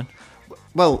on Common.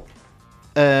 Well,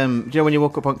 do you know when you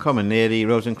walk up on Common near the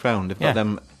Rose and Crown, they've got Yeah.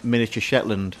 them miniature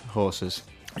Shetland horses.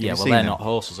 Have Yeah, you well, seen they're them? not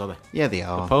horses, are they? Yeah, they They're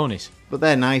are. ponies. But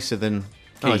they're nicer than...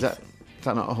 Oh, is Keith.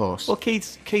 that not a horse? Well,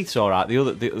 Keith's all right.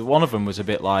 The one of them was a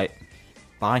bit like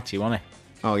bitey, wasn't he?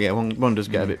 Oh, yeah, one does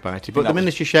get a bit bitey. But the that was-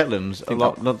 miniature Shetlands,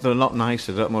 they're a lot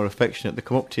nicer, they're a lot more affectionate. They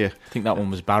come up to you. I think that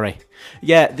one was Barry.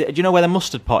 Yeah, do you know where the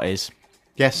mustard pot is?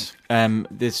 Yes.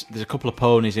 There's a couple of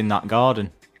ponies in that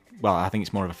garden. Well, I think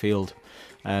it's more of a field,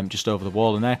 just over the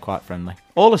wall, and they're quite friendly.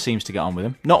 Ola seems to get on with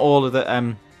them. Not Ola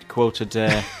that quoted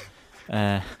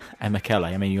Emma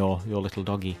Kelly. I mean, your little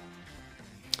doggy.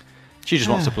 She just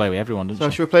wants to play with everyone, doesn't So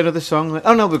she? should we play another song?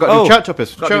 Oh, no, we've got new chart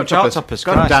toppers. Got new chart toppers.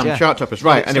 God Christ, damn, yeah. chart toppers.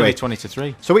 Right, It's anyway. only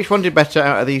 20-3. So which one did better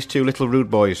out of these two little rude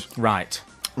boys? Right.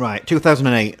 Right,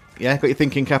 2008. Yeah, got your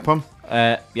thinking cap on?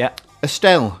 Yeah.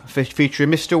 Estelle,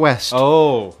 featuring Mr. West.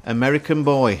 Oh. American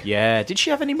Boy. Yeah. Did she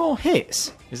have any more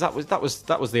hits? That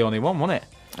was the only one, wasn't it?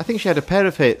 I think she had a pair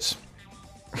of hits.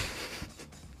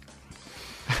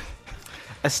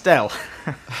 Estelle.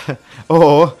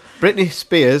 Or Britney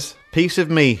Spears, Piece of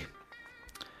Me.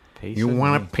 Piece You of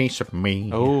want me. a piece of me.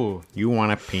 Oh. You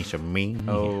want a piece of me.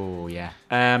 Oh, yeah.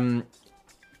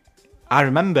 I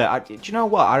remember... do you know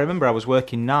what? I remember I was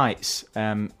working nights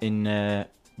in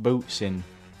Boots in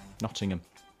Nottingham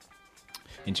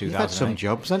in 2008. You've had some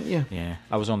jobs, haven't you? Yeah,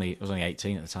 I was only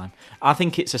 18 at the time. I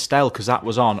think it's Estelle because that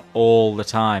was on all the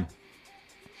time.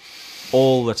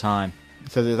 All the time.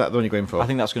 So is that the one you're going for? I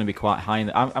think that's going to be quite high.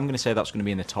 I'm going to say that's going to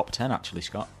be in the top 10, actually,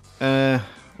 Scott.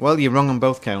 Well, you're wrong on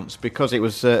both counts because it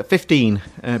was 15.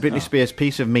 Britney Spears'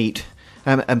 Piece of Meat.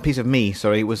 And Piece of Me,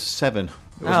 sorry, it was 7.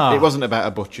 It wasn't about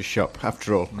a butcher's shop,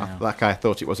 after all, like I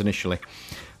thought it was initially.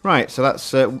 Right, so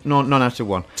that's none out of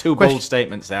 1. Two bold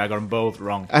statements there. I got them both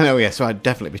wrong. I know, yeah, so I'd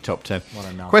definitely be top 10. What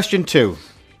a knob. Question 2.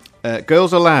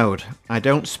 Girls Aloud. I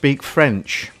don't speak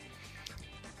French,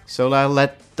 so I'll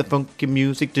let the funky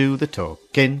music do the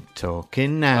talking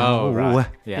now. Oh, right.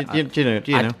 Yeah. Do you know?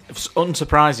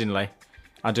 Unsurprisingly,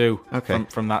 I do. Okay.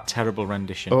 From that terrible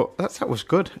rendition. Oh, that was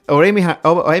good. Or Amy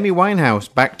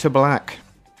Winehouse, Back to Black.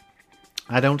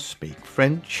 I don't speak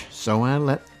French, so I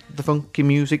let the funky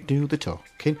music do the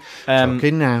talking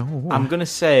now. I'm going to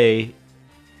say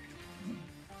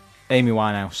Amy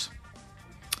Winehouse.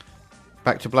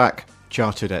 Back to Black,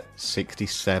 charted at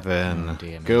 67. Oh,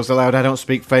 dear me. Girls Aloud, I don't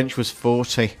speak French was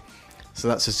 40. So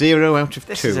that's a 0 out of 2.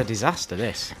 This is a disaster,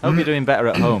 this. I hope you're doing better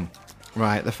at home.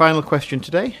 Right, the final question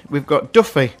today. We've got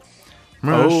Duffy.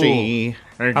 Mercy.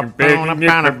 Sheep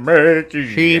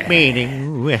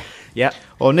meeting. Yep.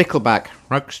 Or Nickelback.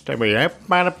 Rockstar.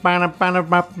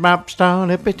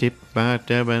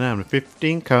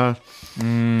 15 cars.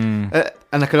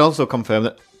 And I can also confirm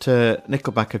that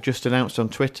Nickelback have just announced on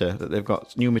Twitter that they've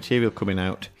got new material coming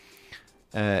out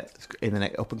in the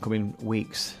next up and coming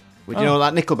weeks. You know,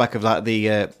 like Nickelback have like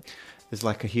there's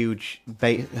like a huge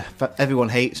everyone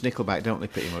hates Nickelback, don't they?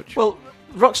 Pretty much. Well,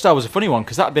 Rockstar was a funny one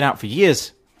because that had been out for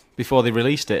years before they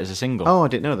released it as a single. Oh, I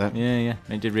didn't know that. Yeah,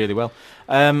 it did really well.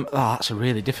 That's a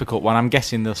really difficult one. I'm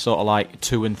guessing they're sort of like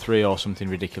 2 and 3 or something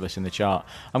ridiculous in the chart.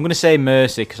 I'm going to say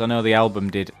Mercy because I know the album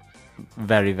did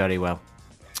very, very well.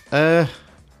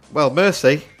 Well,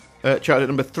 Mercy charted at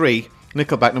number 3,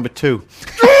 Nickelback number 2.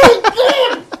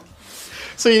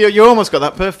 So you almost got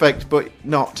that perfect, but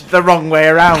not. The wrong way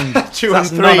around. 2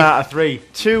 That's and 3. 9 out of 3.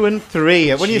 2 and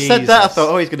 3. When you said that, I thought,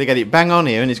 oh, he's going to get it bang on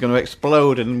here and he's going to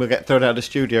explode and we'll get thrown out of the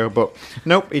studio. But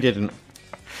nope, he didn't.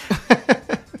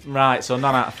 Right, so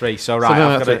none out of 3. So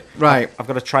I've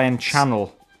got to try and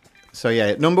channel. So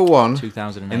yeah, number 1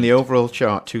 2008. in the overall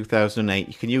chart,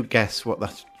 2008. Can you guess what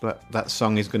that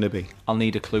song is going to be? I'll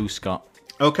need a clue, Scott.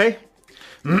 Okay.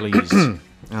 Please.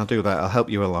 I'll do that. I'll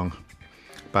help you along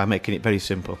by making it very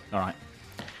simple. All right.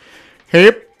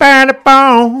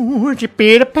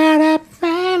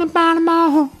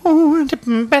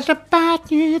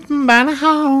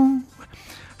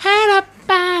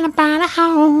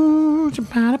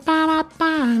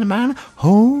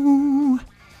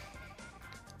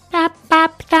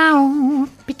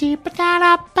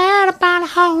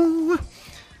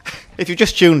 If you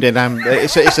just tuned in,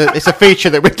 it's a feature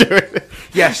that we're doing.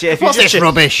 Yes, yeah. What's this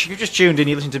rubbish? If you just tuned in,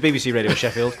 you listen to BBC Radio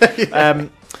Sheffield.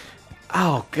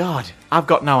 Oh God, I've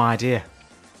got no idea.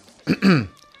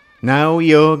 Now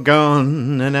you're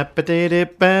gone,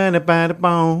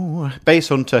 Bass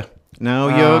Hunter. Now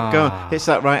you're gone. It's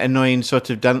that right annoying sort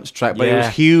of dance track, but it was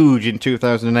huge in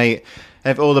 2008.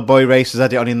 All the boy racers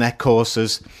had it on in their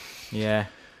courses. Yeah.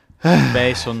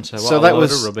 Bass Hunter. What So a that load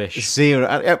was of rubbish. 0.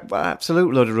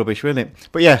 Absolute load of rubbish, wasn't it?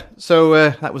 But yeah,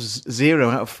 so that was 0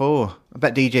 out of 4. I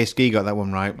bet DJ Ski got that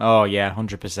one right. Oh yeah,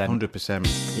 100%. 100%.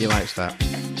 He likes that.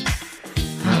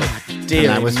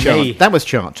 Dear And me. that was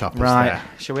chart toppers Right. there.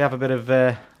 Shall we have a bit of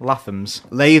Lathams?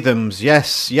 Lathams,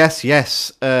 yes.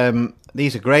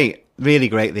 These are great. Really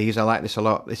great, these. I like this a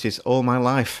lot. This is All My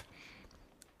Life.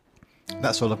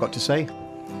 That's all I've got to say.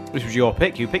 This was your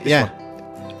pick. You picked this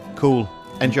one. Cool.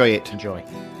 Enjoy it. Enjoy.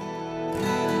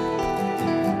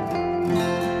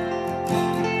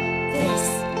 This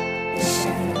is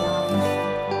Sheffield Live.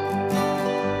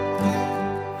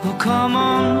 Oh, come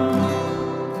on,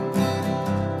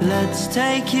 let's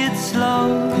take it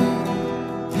slow.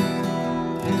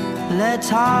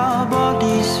 Let our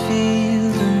bodies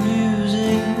feel the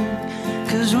music,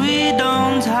 'cause we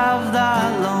don't have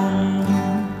that long.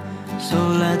 So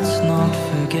let's not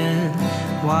forget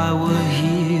why we're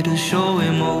here, to show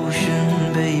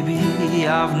emotion, baby.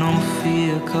 I've no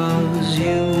fear, 'cause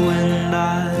you and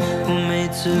I were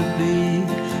made to be.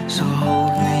 So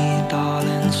hold me,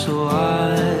 darling, so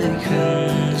I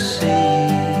can see.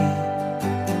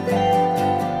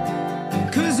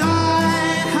 'Cause I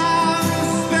have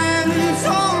spent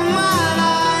all my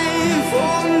life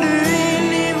wondering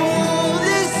if all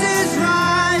this is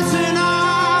right, and I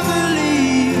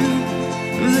believe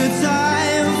that I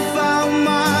have found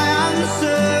my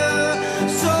answer.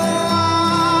 So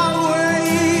I'll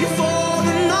wait for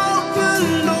an open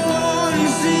door and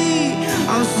see.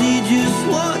 I'll see just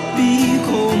what becomes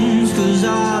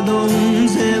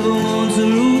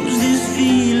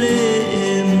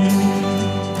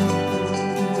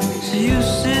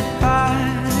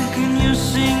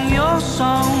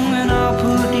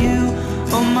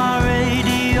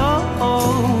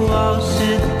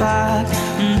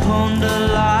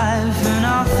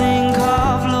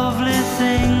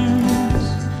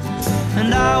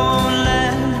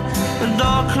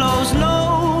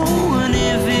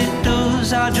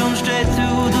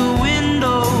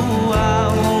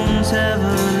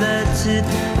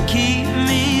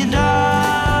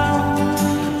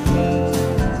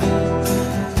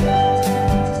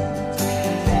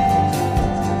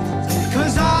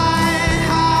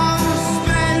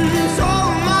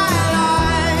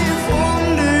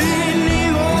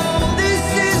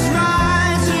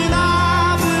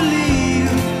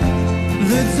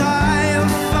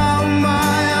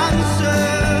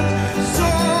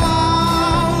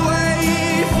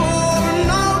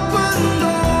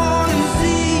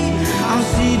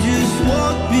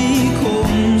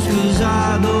 'cause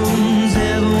I don't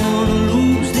ever wanna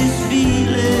lose this feeling.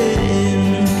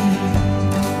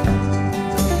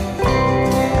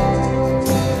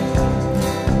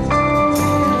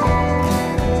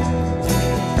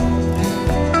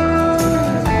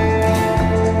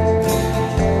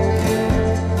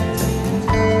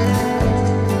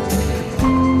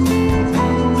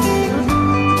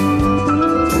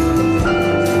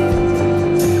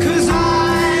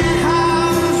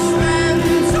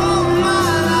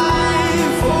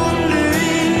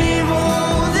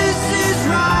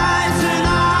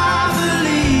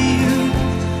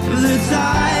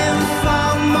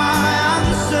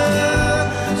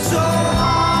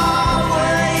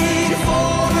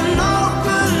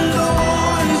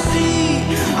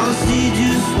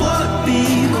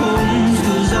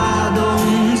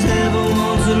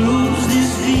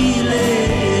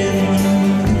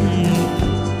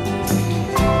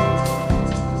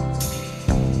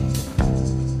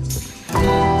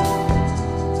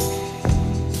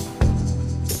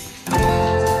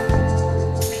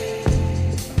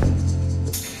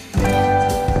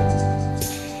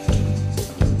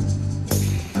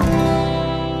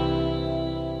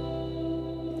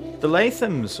 The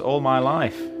Lathams, All My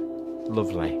Life.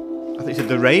 Lovely. I think you said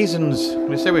the Raisins.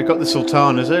 We said we've got the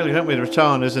Sultanas earlier, haven't we? The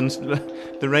Ratanas and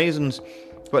the Raisins.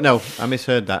 But no, I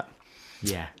misheard that.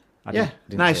 Yeah. Didn't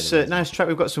nice nice track.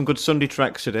 We've got some good Sunday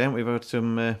tracks today, haven't we? We've had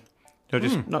some,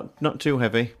 just not too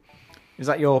heavy. Is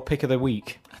that your pick of the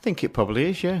week? I think it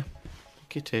probably is, yeah. I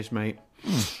think it is, mate.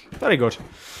 Very good.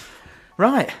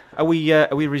 Right. Are we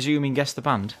resuming Guess the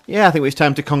Band? Yeah, I think it's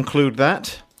time to conclude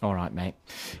that. All right, mate.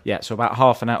 Yeah, so about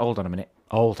half an hour. Hold on a minute.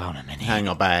 Hang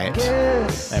on, mate.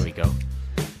 There we go.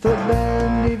 The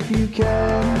band if you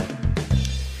can.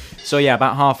 So yeah,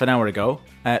 about half an hour ago,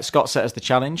 Scott set us the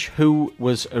challenge. Who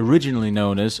was originally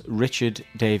known as Richard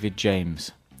David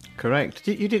James? Correct.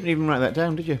 You didn't even write that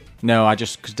down, did you? No,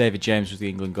 because David James was the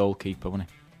England goalkeeper, wasn't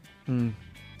he?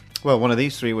 Well, one of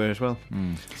these three were as well.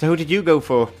 So who did you go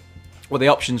for? Well, the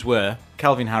options were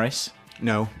Calvin Harris.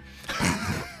 No.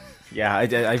 Yeah,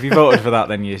 if you voted for that,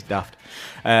 then you're daft.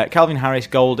 Calvin Harris,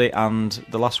 Goldie, and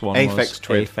the last one was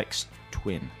Aphex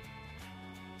Twin.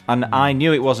 And I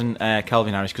knew it wasn't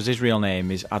Calvin Harris because his real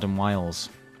name is Adam Wiles.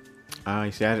 Ah,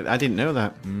 you see, I didn't know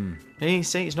that. You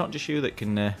see, it's not just you that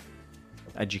can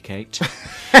educate.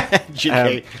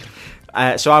 Educate.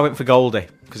 So I went for Goldie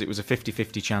because it was a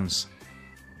 50-50 chance.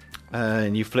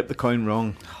 And you flipped the coin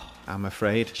wrong, I'm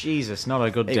afraid. Jesus, not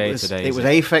a good day today. It was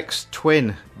Aphex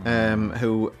Twin,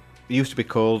 who used to be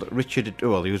called Richard.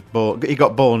 Well, he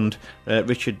got born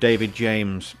Richard David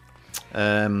James.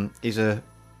 He's a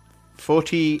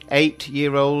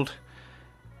 48-year-old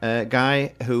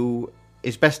guy who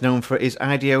is best known for his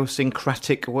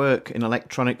idiosyncratic work in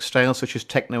electronic styles such as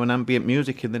techno and ambient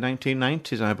music in the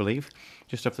 1990s, I believe,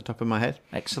 just off the top of my head.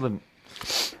 Excellent.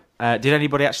 Did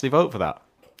anybody actually vote for that?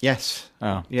 Yes.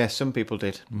 Oh. Yes, some people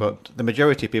did, but the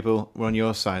majority of people were on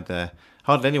your side there.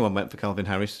 Hardly anyone went for Calvin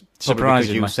Harris.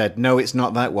 Surprisingly. Because you said, no, it's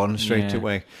not that one, straight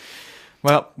away.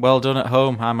 Well done at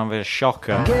home. I'm having a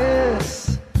shocker.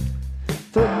 Guess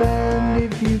the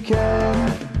band if you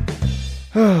can.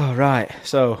 Oh, right,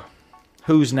 so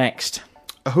who's next?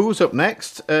 Who's up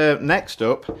next? Next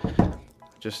up,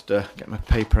 just get my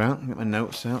paper out, get my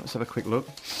notes out, let's have a quick look.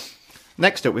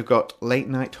 Next up, we've got Late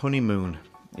Night Honeymoon,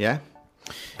 yeah?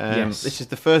 Yes. This is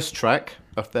the first track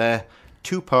of their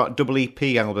two-part double EP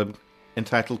album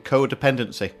entitled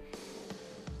Codependency.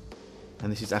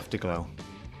 And this is Afterglow.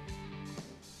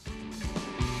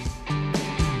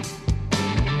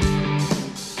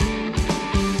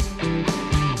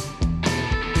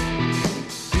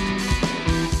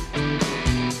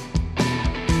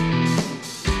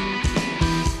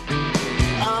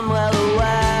 I'm well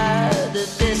aware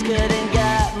that this couldn't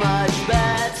get much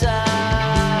better,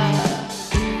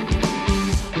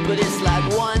 but it's like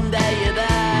one day you're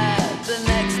there, the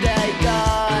next day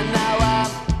gone. Now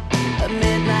I'm at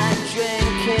midnight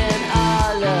drinking all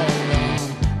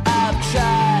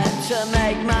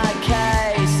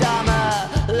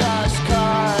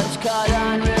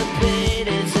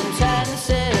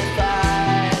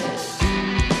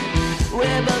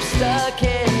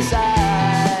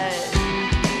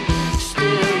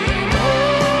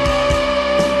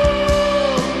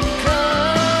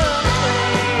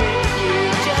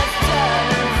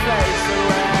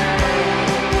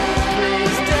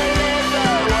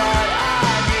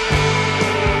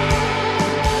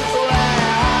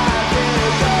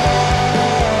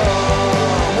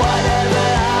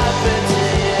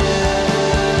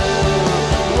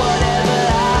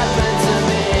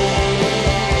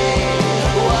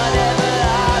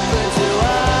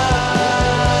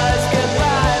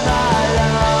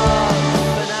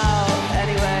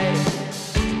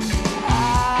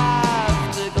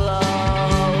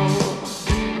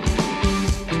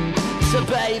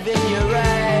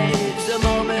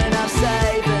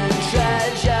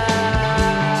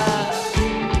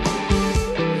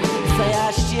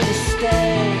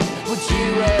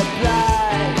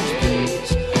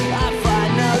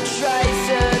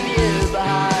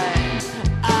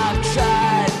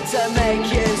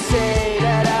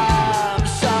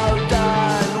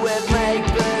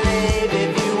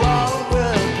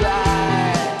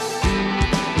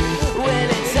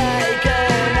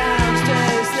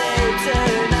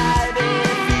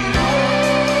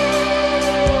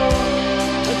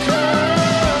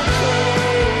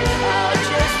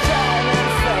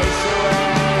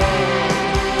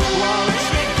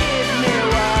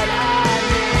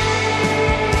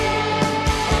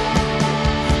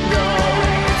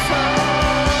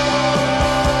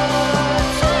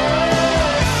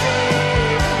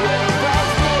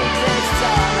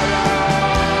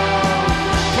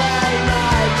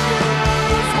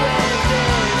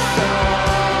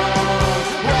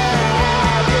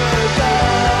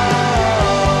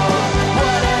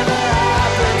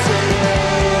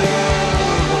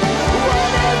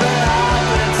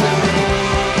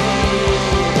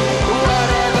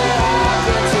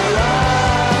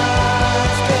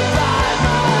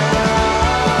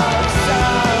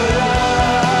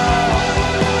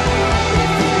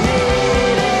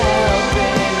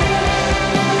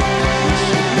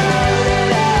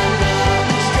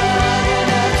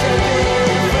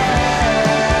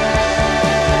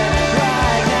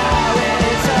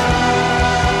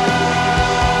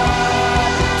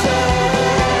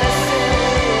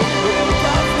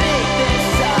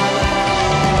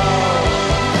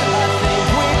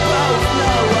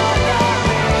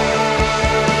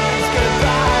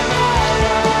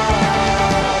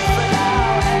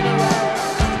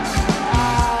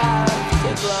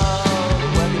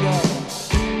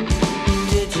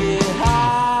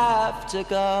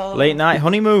ago. Late Night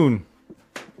Honeymoon.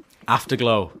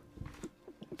 Afterglow.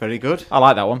 Very good. I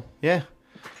like that one. Yeah.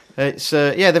 It's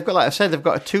they've got, like I said, they've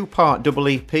got a 2-part double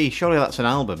EP. Surely that's an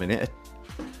album, innit?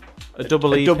 A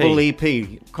double EP. A double EP.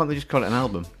 Can't they just call it an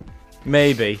album?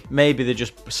 Maybe they're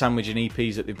just sandwiching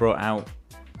EPs that they brought out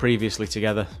previously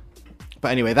together.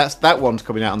 But anyway, that one's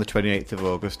coming out on the 28th of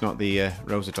August, not the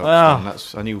Rosa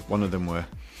Dogs one. I knew one of them were.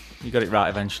 You got it right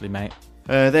eventually, mate.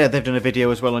 They've done a video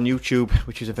as well on YouTube,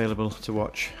 which is available to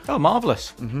watch. Oh,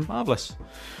 marvellous. Mm-hmm. Marvellous.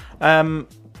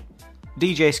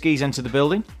 DJ Skis entered the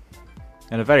building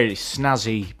in a very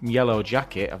snazzy yellow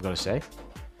jacket, I've got to say. It's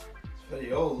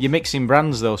very old. You're mixing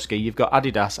brands though, Ski. You've got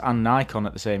Adidas and Nike on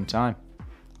at the same time.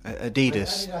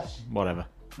 Adidas. Whatever.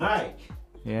 Nike.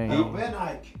 Yeah. You wear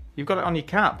Nike. You've got it on your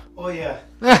cap. Oh yeah.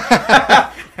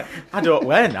 I don't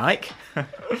wear Nike.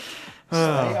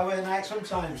 I wear Nike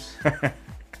sometimes.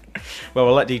 Well,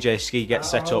 we'll let DJ Ski get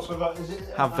set up.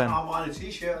 Have them. I'm wearing a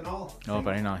t-shirt and all. Oh,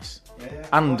 very nice. Yeah.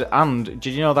 And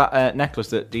did you know that necklace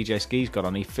that DJ Ski's got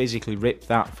on? He physically ripped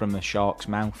that from the shark's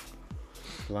mouth.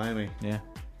 Blimey. Yeah.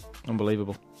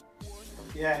 Unbelievable.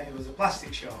 Yeah, it was a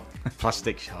plastic shark.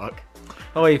 Plastic shark.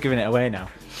 Oh, you're giving it away now.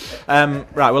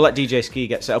 Right, we'll let DJ Ski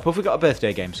get set up. Have we got a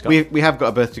birthday game, Scott? We have got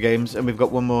a birthday games, and we've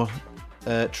got one more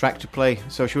track to play.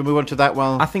 So should we move on to that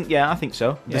while I think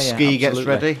so. the ski gets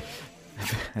ready?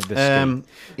 These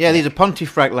are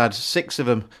Pontefract lads, 6 of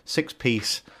them,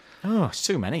 6-piece. Oh, it's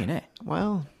too many, isn't it?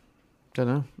 Well, don't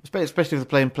know. Especially if they're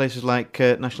playing places like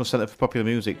National Centre for Popular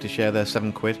Music to share their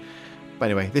 £7. But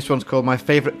anyway, this one's called My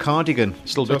Favourite Cardigan.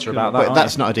 Still bitter about that, But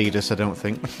that's not Adidas, I don't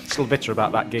think. Still bitter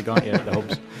about that gig, aren't you, at the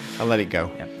Hubs? I'll let it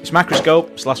go. Yeah. It's Macroscope.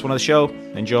 It's the last one of the show.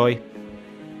 Enjoy.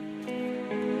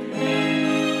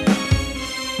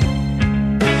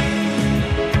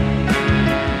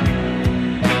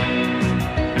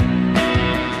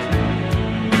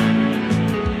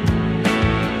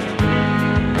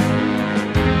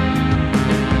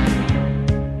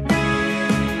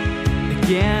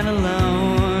 Again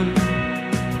alone,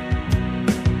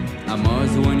 I'm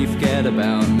always the one you forget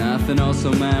about. Nothing else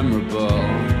so memorable.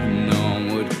 No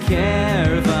one would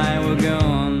care if I were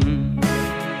gone.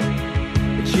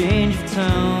 A change of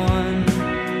tone.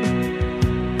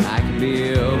 I can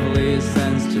be overly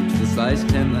sensitive to the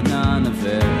sliced hint that none of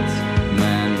it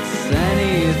meant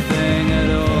anything at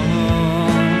all.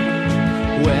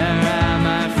 Where are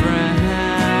my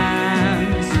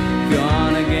friends?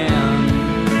 Gone again.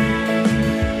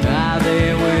 Are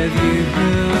they with you?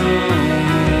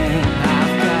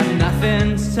 I've got nothing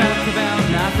to talk about,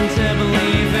 nothing to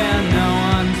believe in, no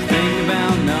one to think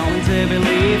about, no one to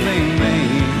believe in me.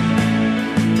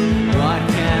 What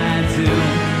can I do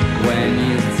when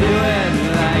you do it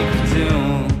like you do?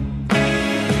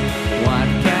 What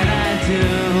can I do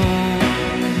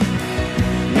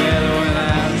with or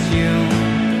without you?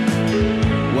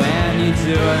 When you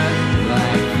do it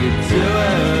like you do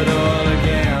it all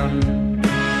again.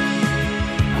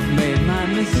 I've made my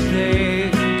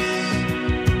mistakes,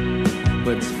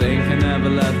 but to think I never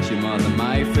left you more than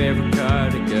my favorite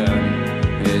cardigan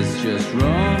is just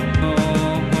wrong.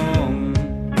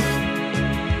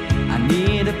 I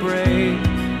need a break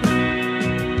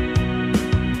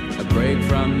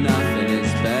from nothing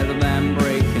is better than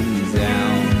breaking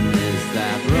down. Is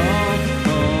that wrong?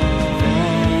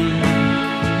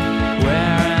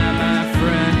 Where are my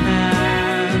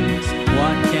friends?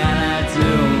 What can I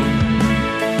do?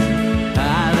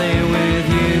 Are they with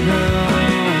you?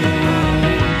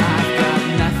 I've got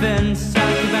nothing to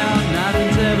talk about, nothing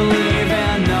to believe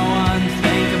in, no one to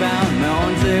think about, no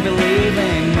one to believe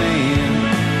in me.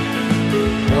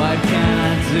 What can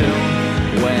I do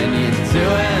when you do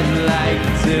it like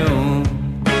you do?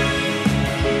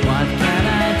 What can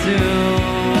I do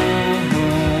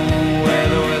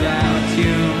with or without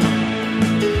you?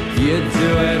 You do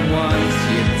it once,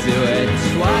 you do it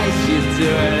twice, you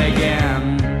do it again.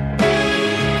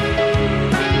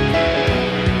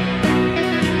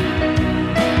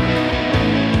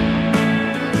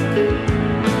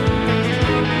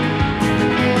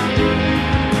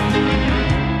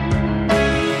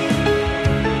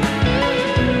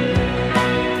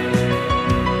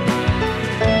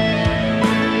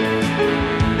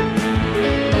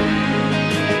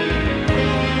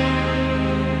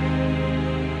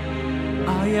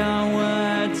 All your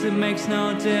words, it makes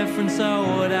no difference.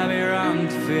 Oh, would I be wrong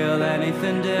to feel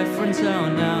anything different? Oh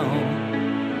no.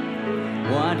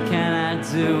 What can I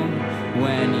do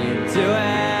when you do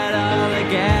it all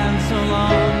again? So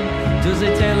long, does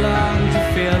it take long to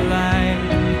feel like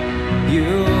you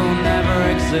never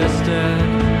existed?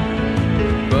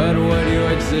 But would you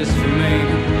exist for me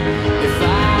if I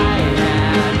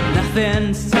had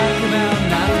nothing to talk about,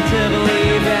 nothing to believe?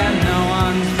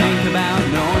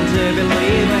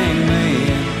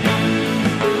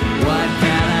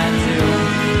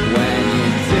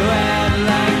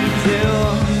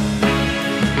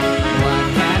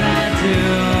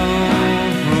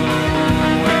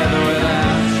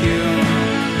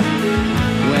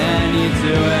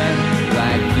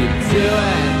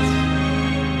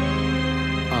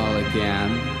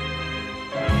 again.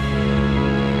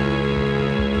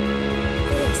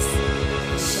 This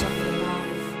is Shelly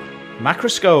Live.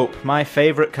 Macroscope, my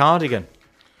favourite cardigan.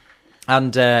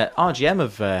 And RGM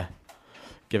have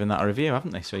given that a review,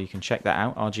 haven't they? So you can check that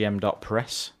out,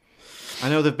 rgm.press. I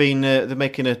know they're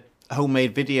making a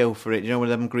homemade video for it. You know, with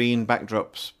them green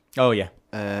backdrops. Oh, yeah.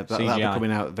 That'll be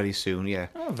coming out very soon, yeah.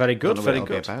 Oh, very good, very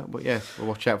good. But yeah, we'll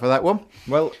watch out for that one.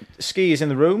 Well, Ski is in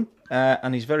the room,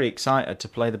 and he's very excited to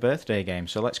play the birthday game,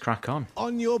 so let's crack on.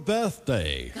 On your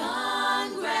birthday.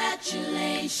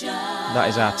 Congratulations. That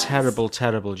is our terrible,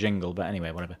 terrible jingle, but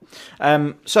anyway, whatever.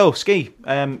 So, Ski,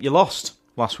 you lost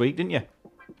last week, didn't you?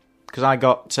 Because I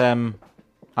got the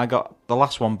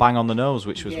last one bang on the nose,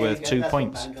 which was worth 2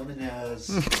 points. Bang on the nose.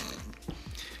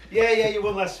 yeah, you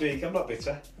won last week. I'm not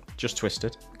bitter. Just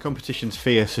twisted. Competition's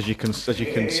fierce, as you can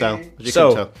tell.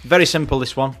 Very simple,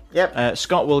 this one. Yep.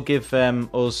 Scott will give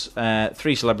us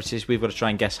 3 celebrities. We've got to try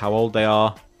and guess how old they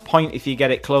are. Point if you get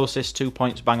it closest, 2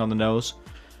 points, bang on the nose.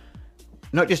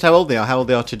 Not just how old they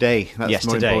are today. That's yes,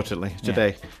 more today. importantly,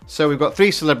 today. Yeah. So we've got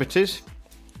 3 celebrities.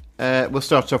 We'll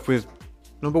start off with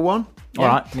number 1. All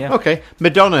right, yeah. Okay,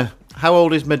 Madonna. How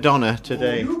old is Madonna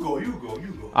today? Oh, you go.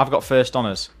 I've got first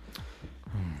honours.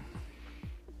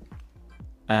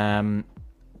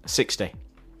 60.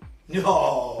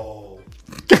 No.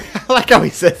 I like how he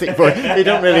says it, but you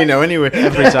don't really know anyway.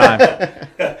 Every time.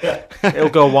 It'll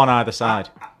go one either side.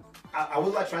 I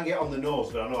would like to try and get on the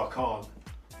nose, but I know I can't.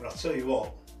 But I'll tell you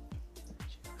what.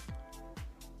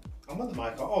 I'm on the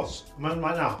mic. Oh, I'm on the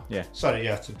mic now? Yeah. Sorry,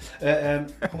 yeah. I'm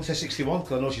going to say 61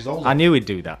 because I know she's older. I knew he'd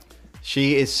do that.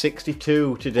 She is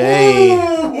 62 today.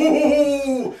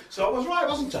 Ooh. So I was right,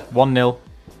 wasn't I? 1-0.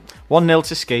 1-0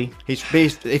 to Ski. In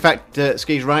fact,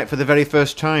 Ski's right for the very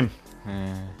first time.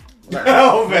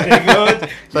 Oh, very good.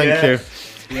 Thank you.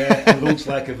 Yeah, it looks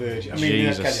like a virgin. I mean,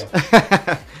 Jesus.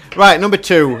 Right, number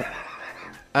 2.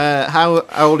 How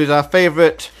old is our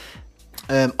favourite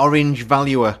orange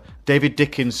valuer, David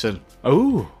Dickinson?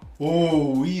 Oh,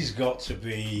 he's got to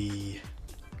be...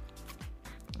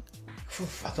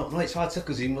 I don't know, it's hard to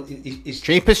because he's...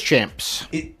 Cheap as chimps.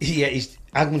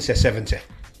 I'm going to say 70.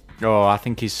 Oh, I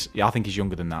think he's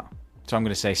younger than that. So I'm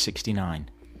going to say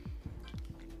 69.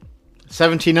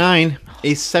 79.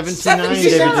 He's 79.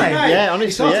 79? Yeah, honestly.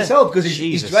 It's hard to tell because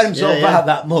he's dwelled himself out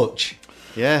that much.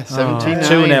 Yeah, 79.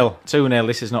 2-0. 2-0.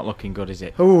 This is not looking good, is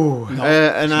it? Ooh.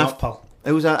 And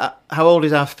how old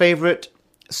is our favourite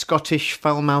Scottish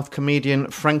foul-mouthed comedian,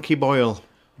 Frankie Boyle?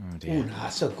 Oh, dear.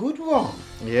 That's a good one.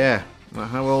 Yeah. Well,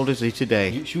 how old is he today?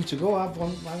 You shoot to go. Have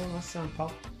one last time,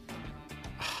 pal.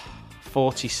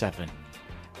 47.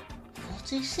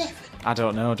 47? I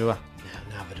don't know, do I?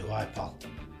 No, neither do I, pal.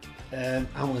 I'm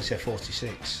going to say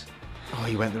 46. Oh,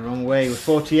 you went the wrong way with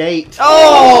 48.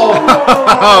 Oh!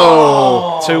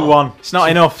 2-1. It's not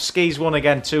enough. Ski's won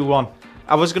again, 2-1.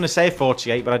 I was going to say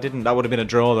 48, but I didn't. That would have been a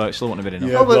draw, though. It still wouldn't have been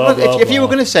enough. Oh, but look, if you were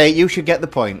going to say it, you should get the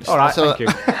points. All right, thank you.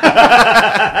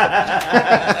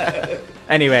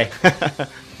 Anyway,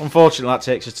 unfortunately, that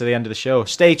takes us to the end of the show.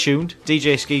 Stay tuned.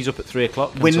 DJ Ski's up at 3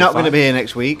 o'clock. We're not going to be here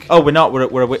next week. Oh, we're not.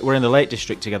 We're in the Lake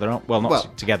District together.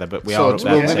 Not together, but we are up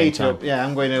there at the same time. Yeah,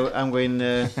 I'm going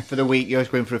for the week. You're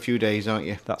going for a few days, aren't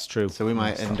you? That's true. So we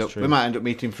might end up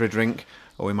meeting for a drink,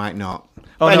 or we might not.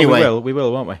 Oh, anyway, we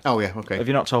will, won't we? Oh yeah, okay. Have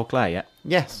you not told Claire yet?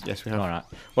 Yes, we have. All right.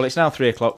 Well, it's now 3 o'clock.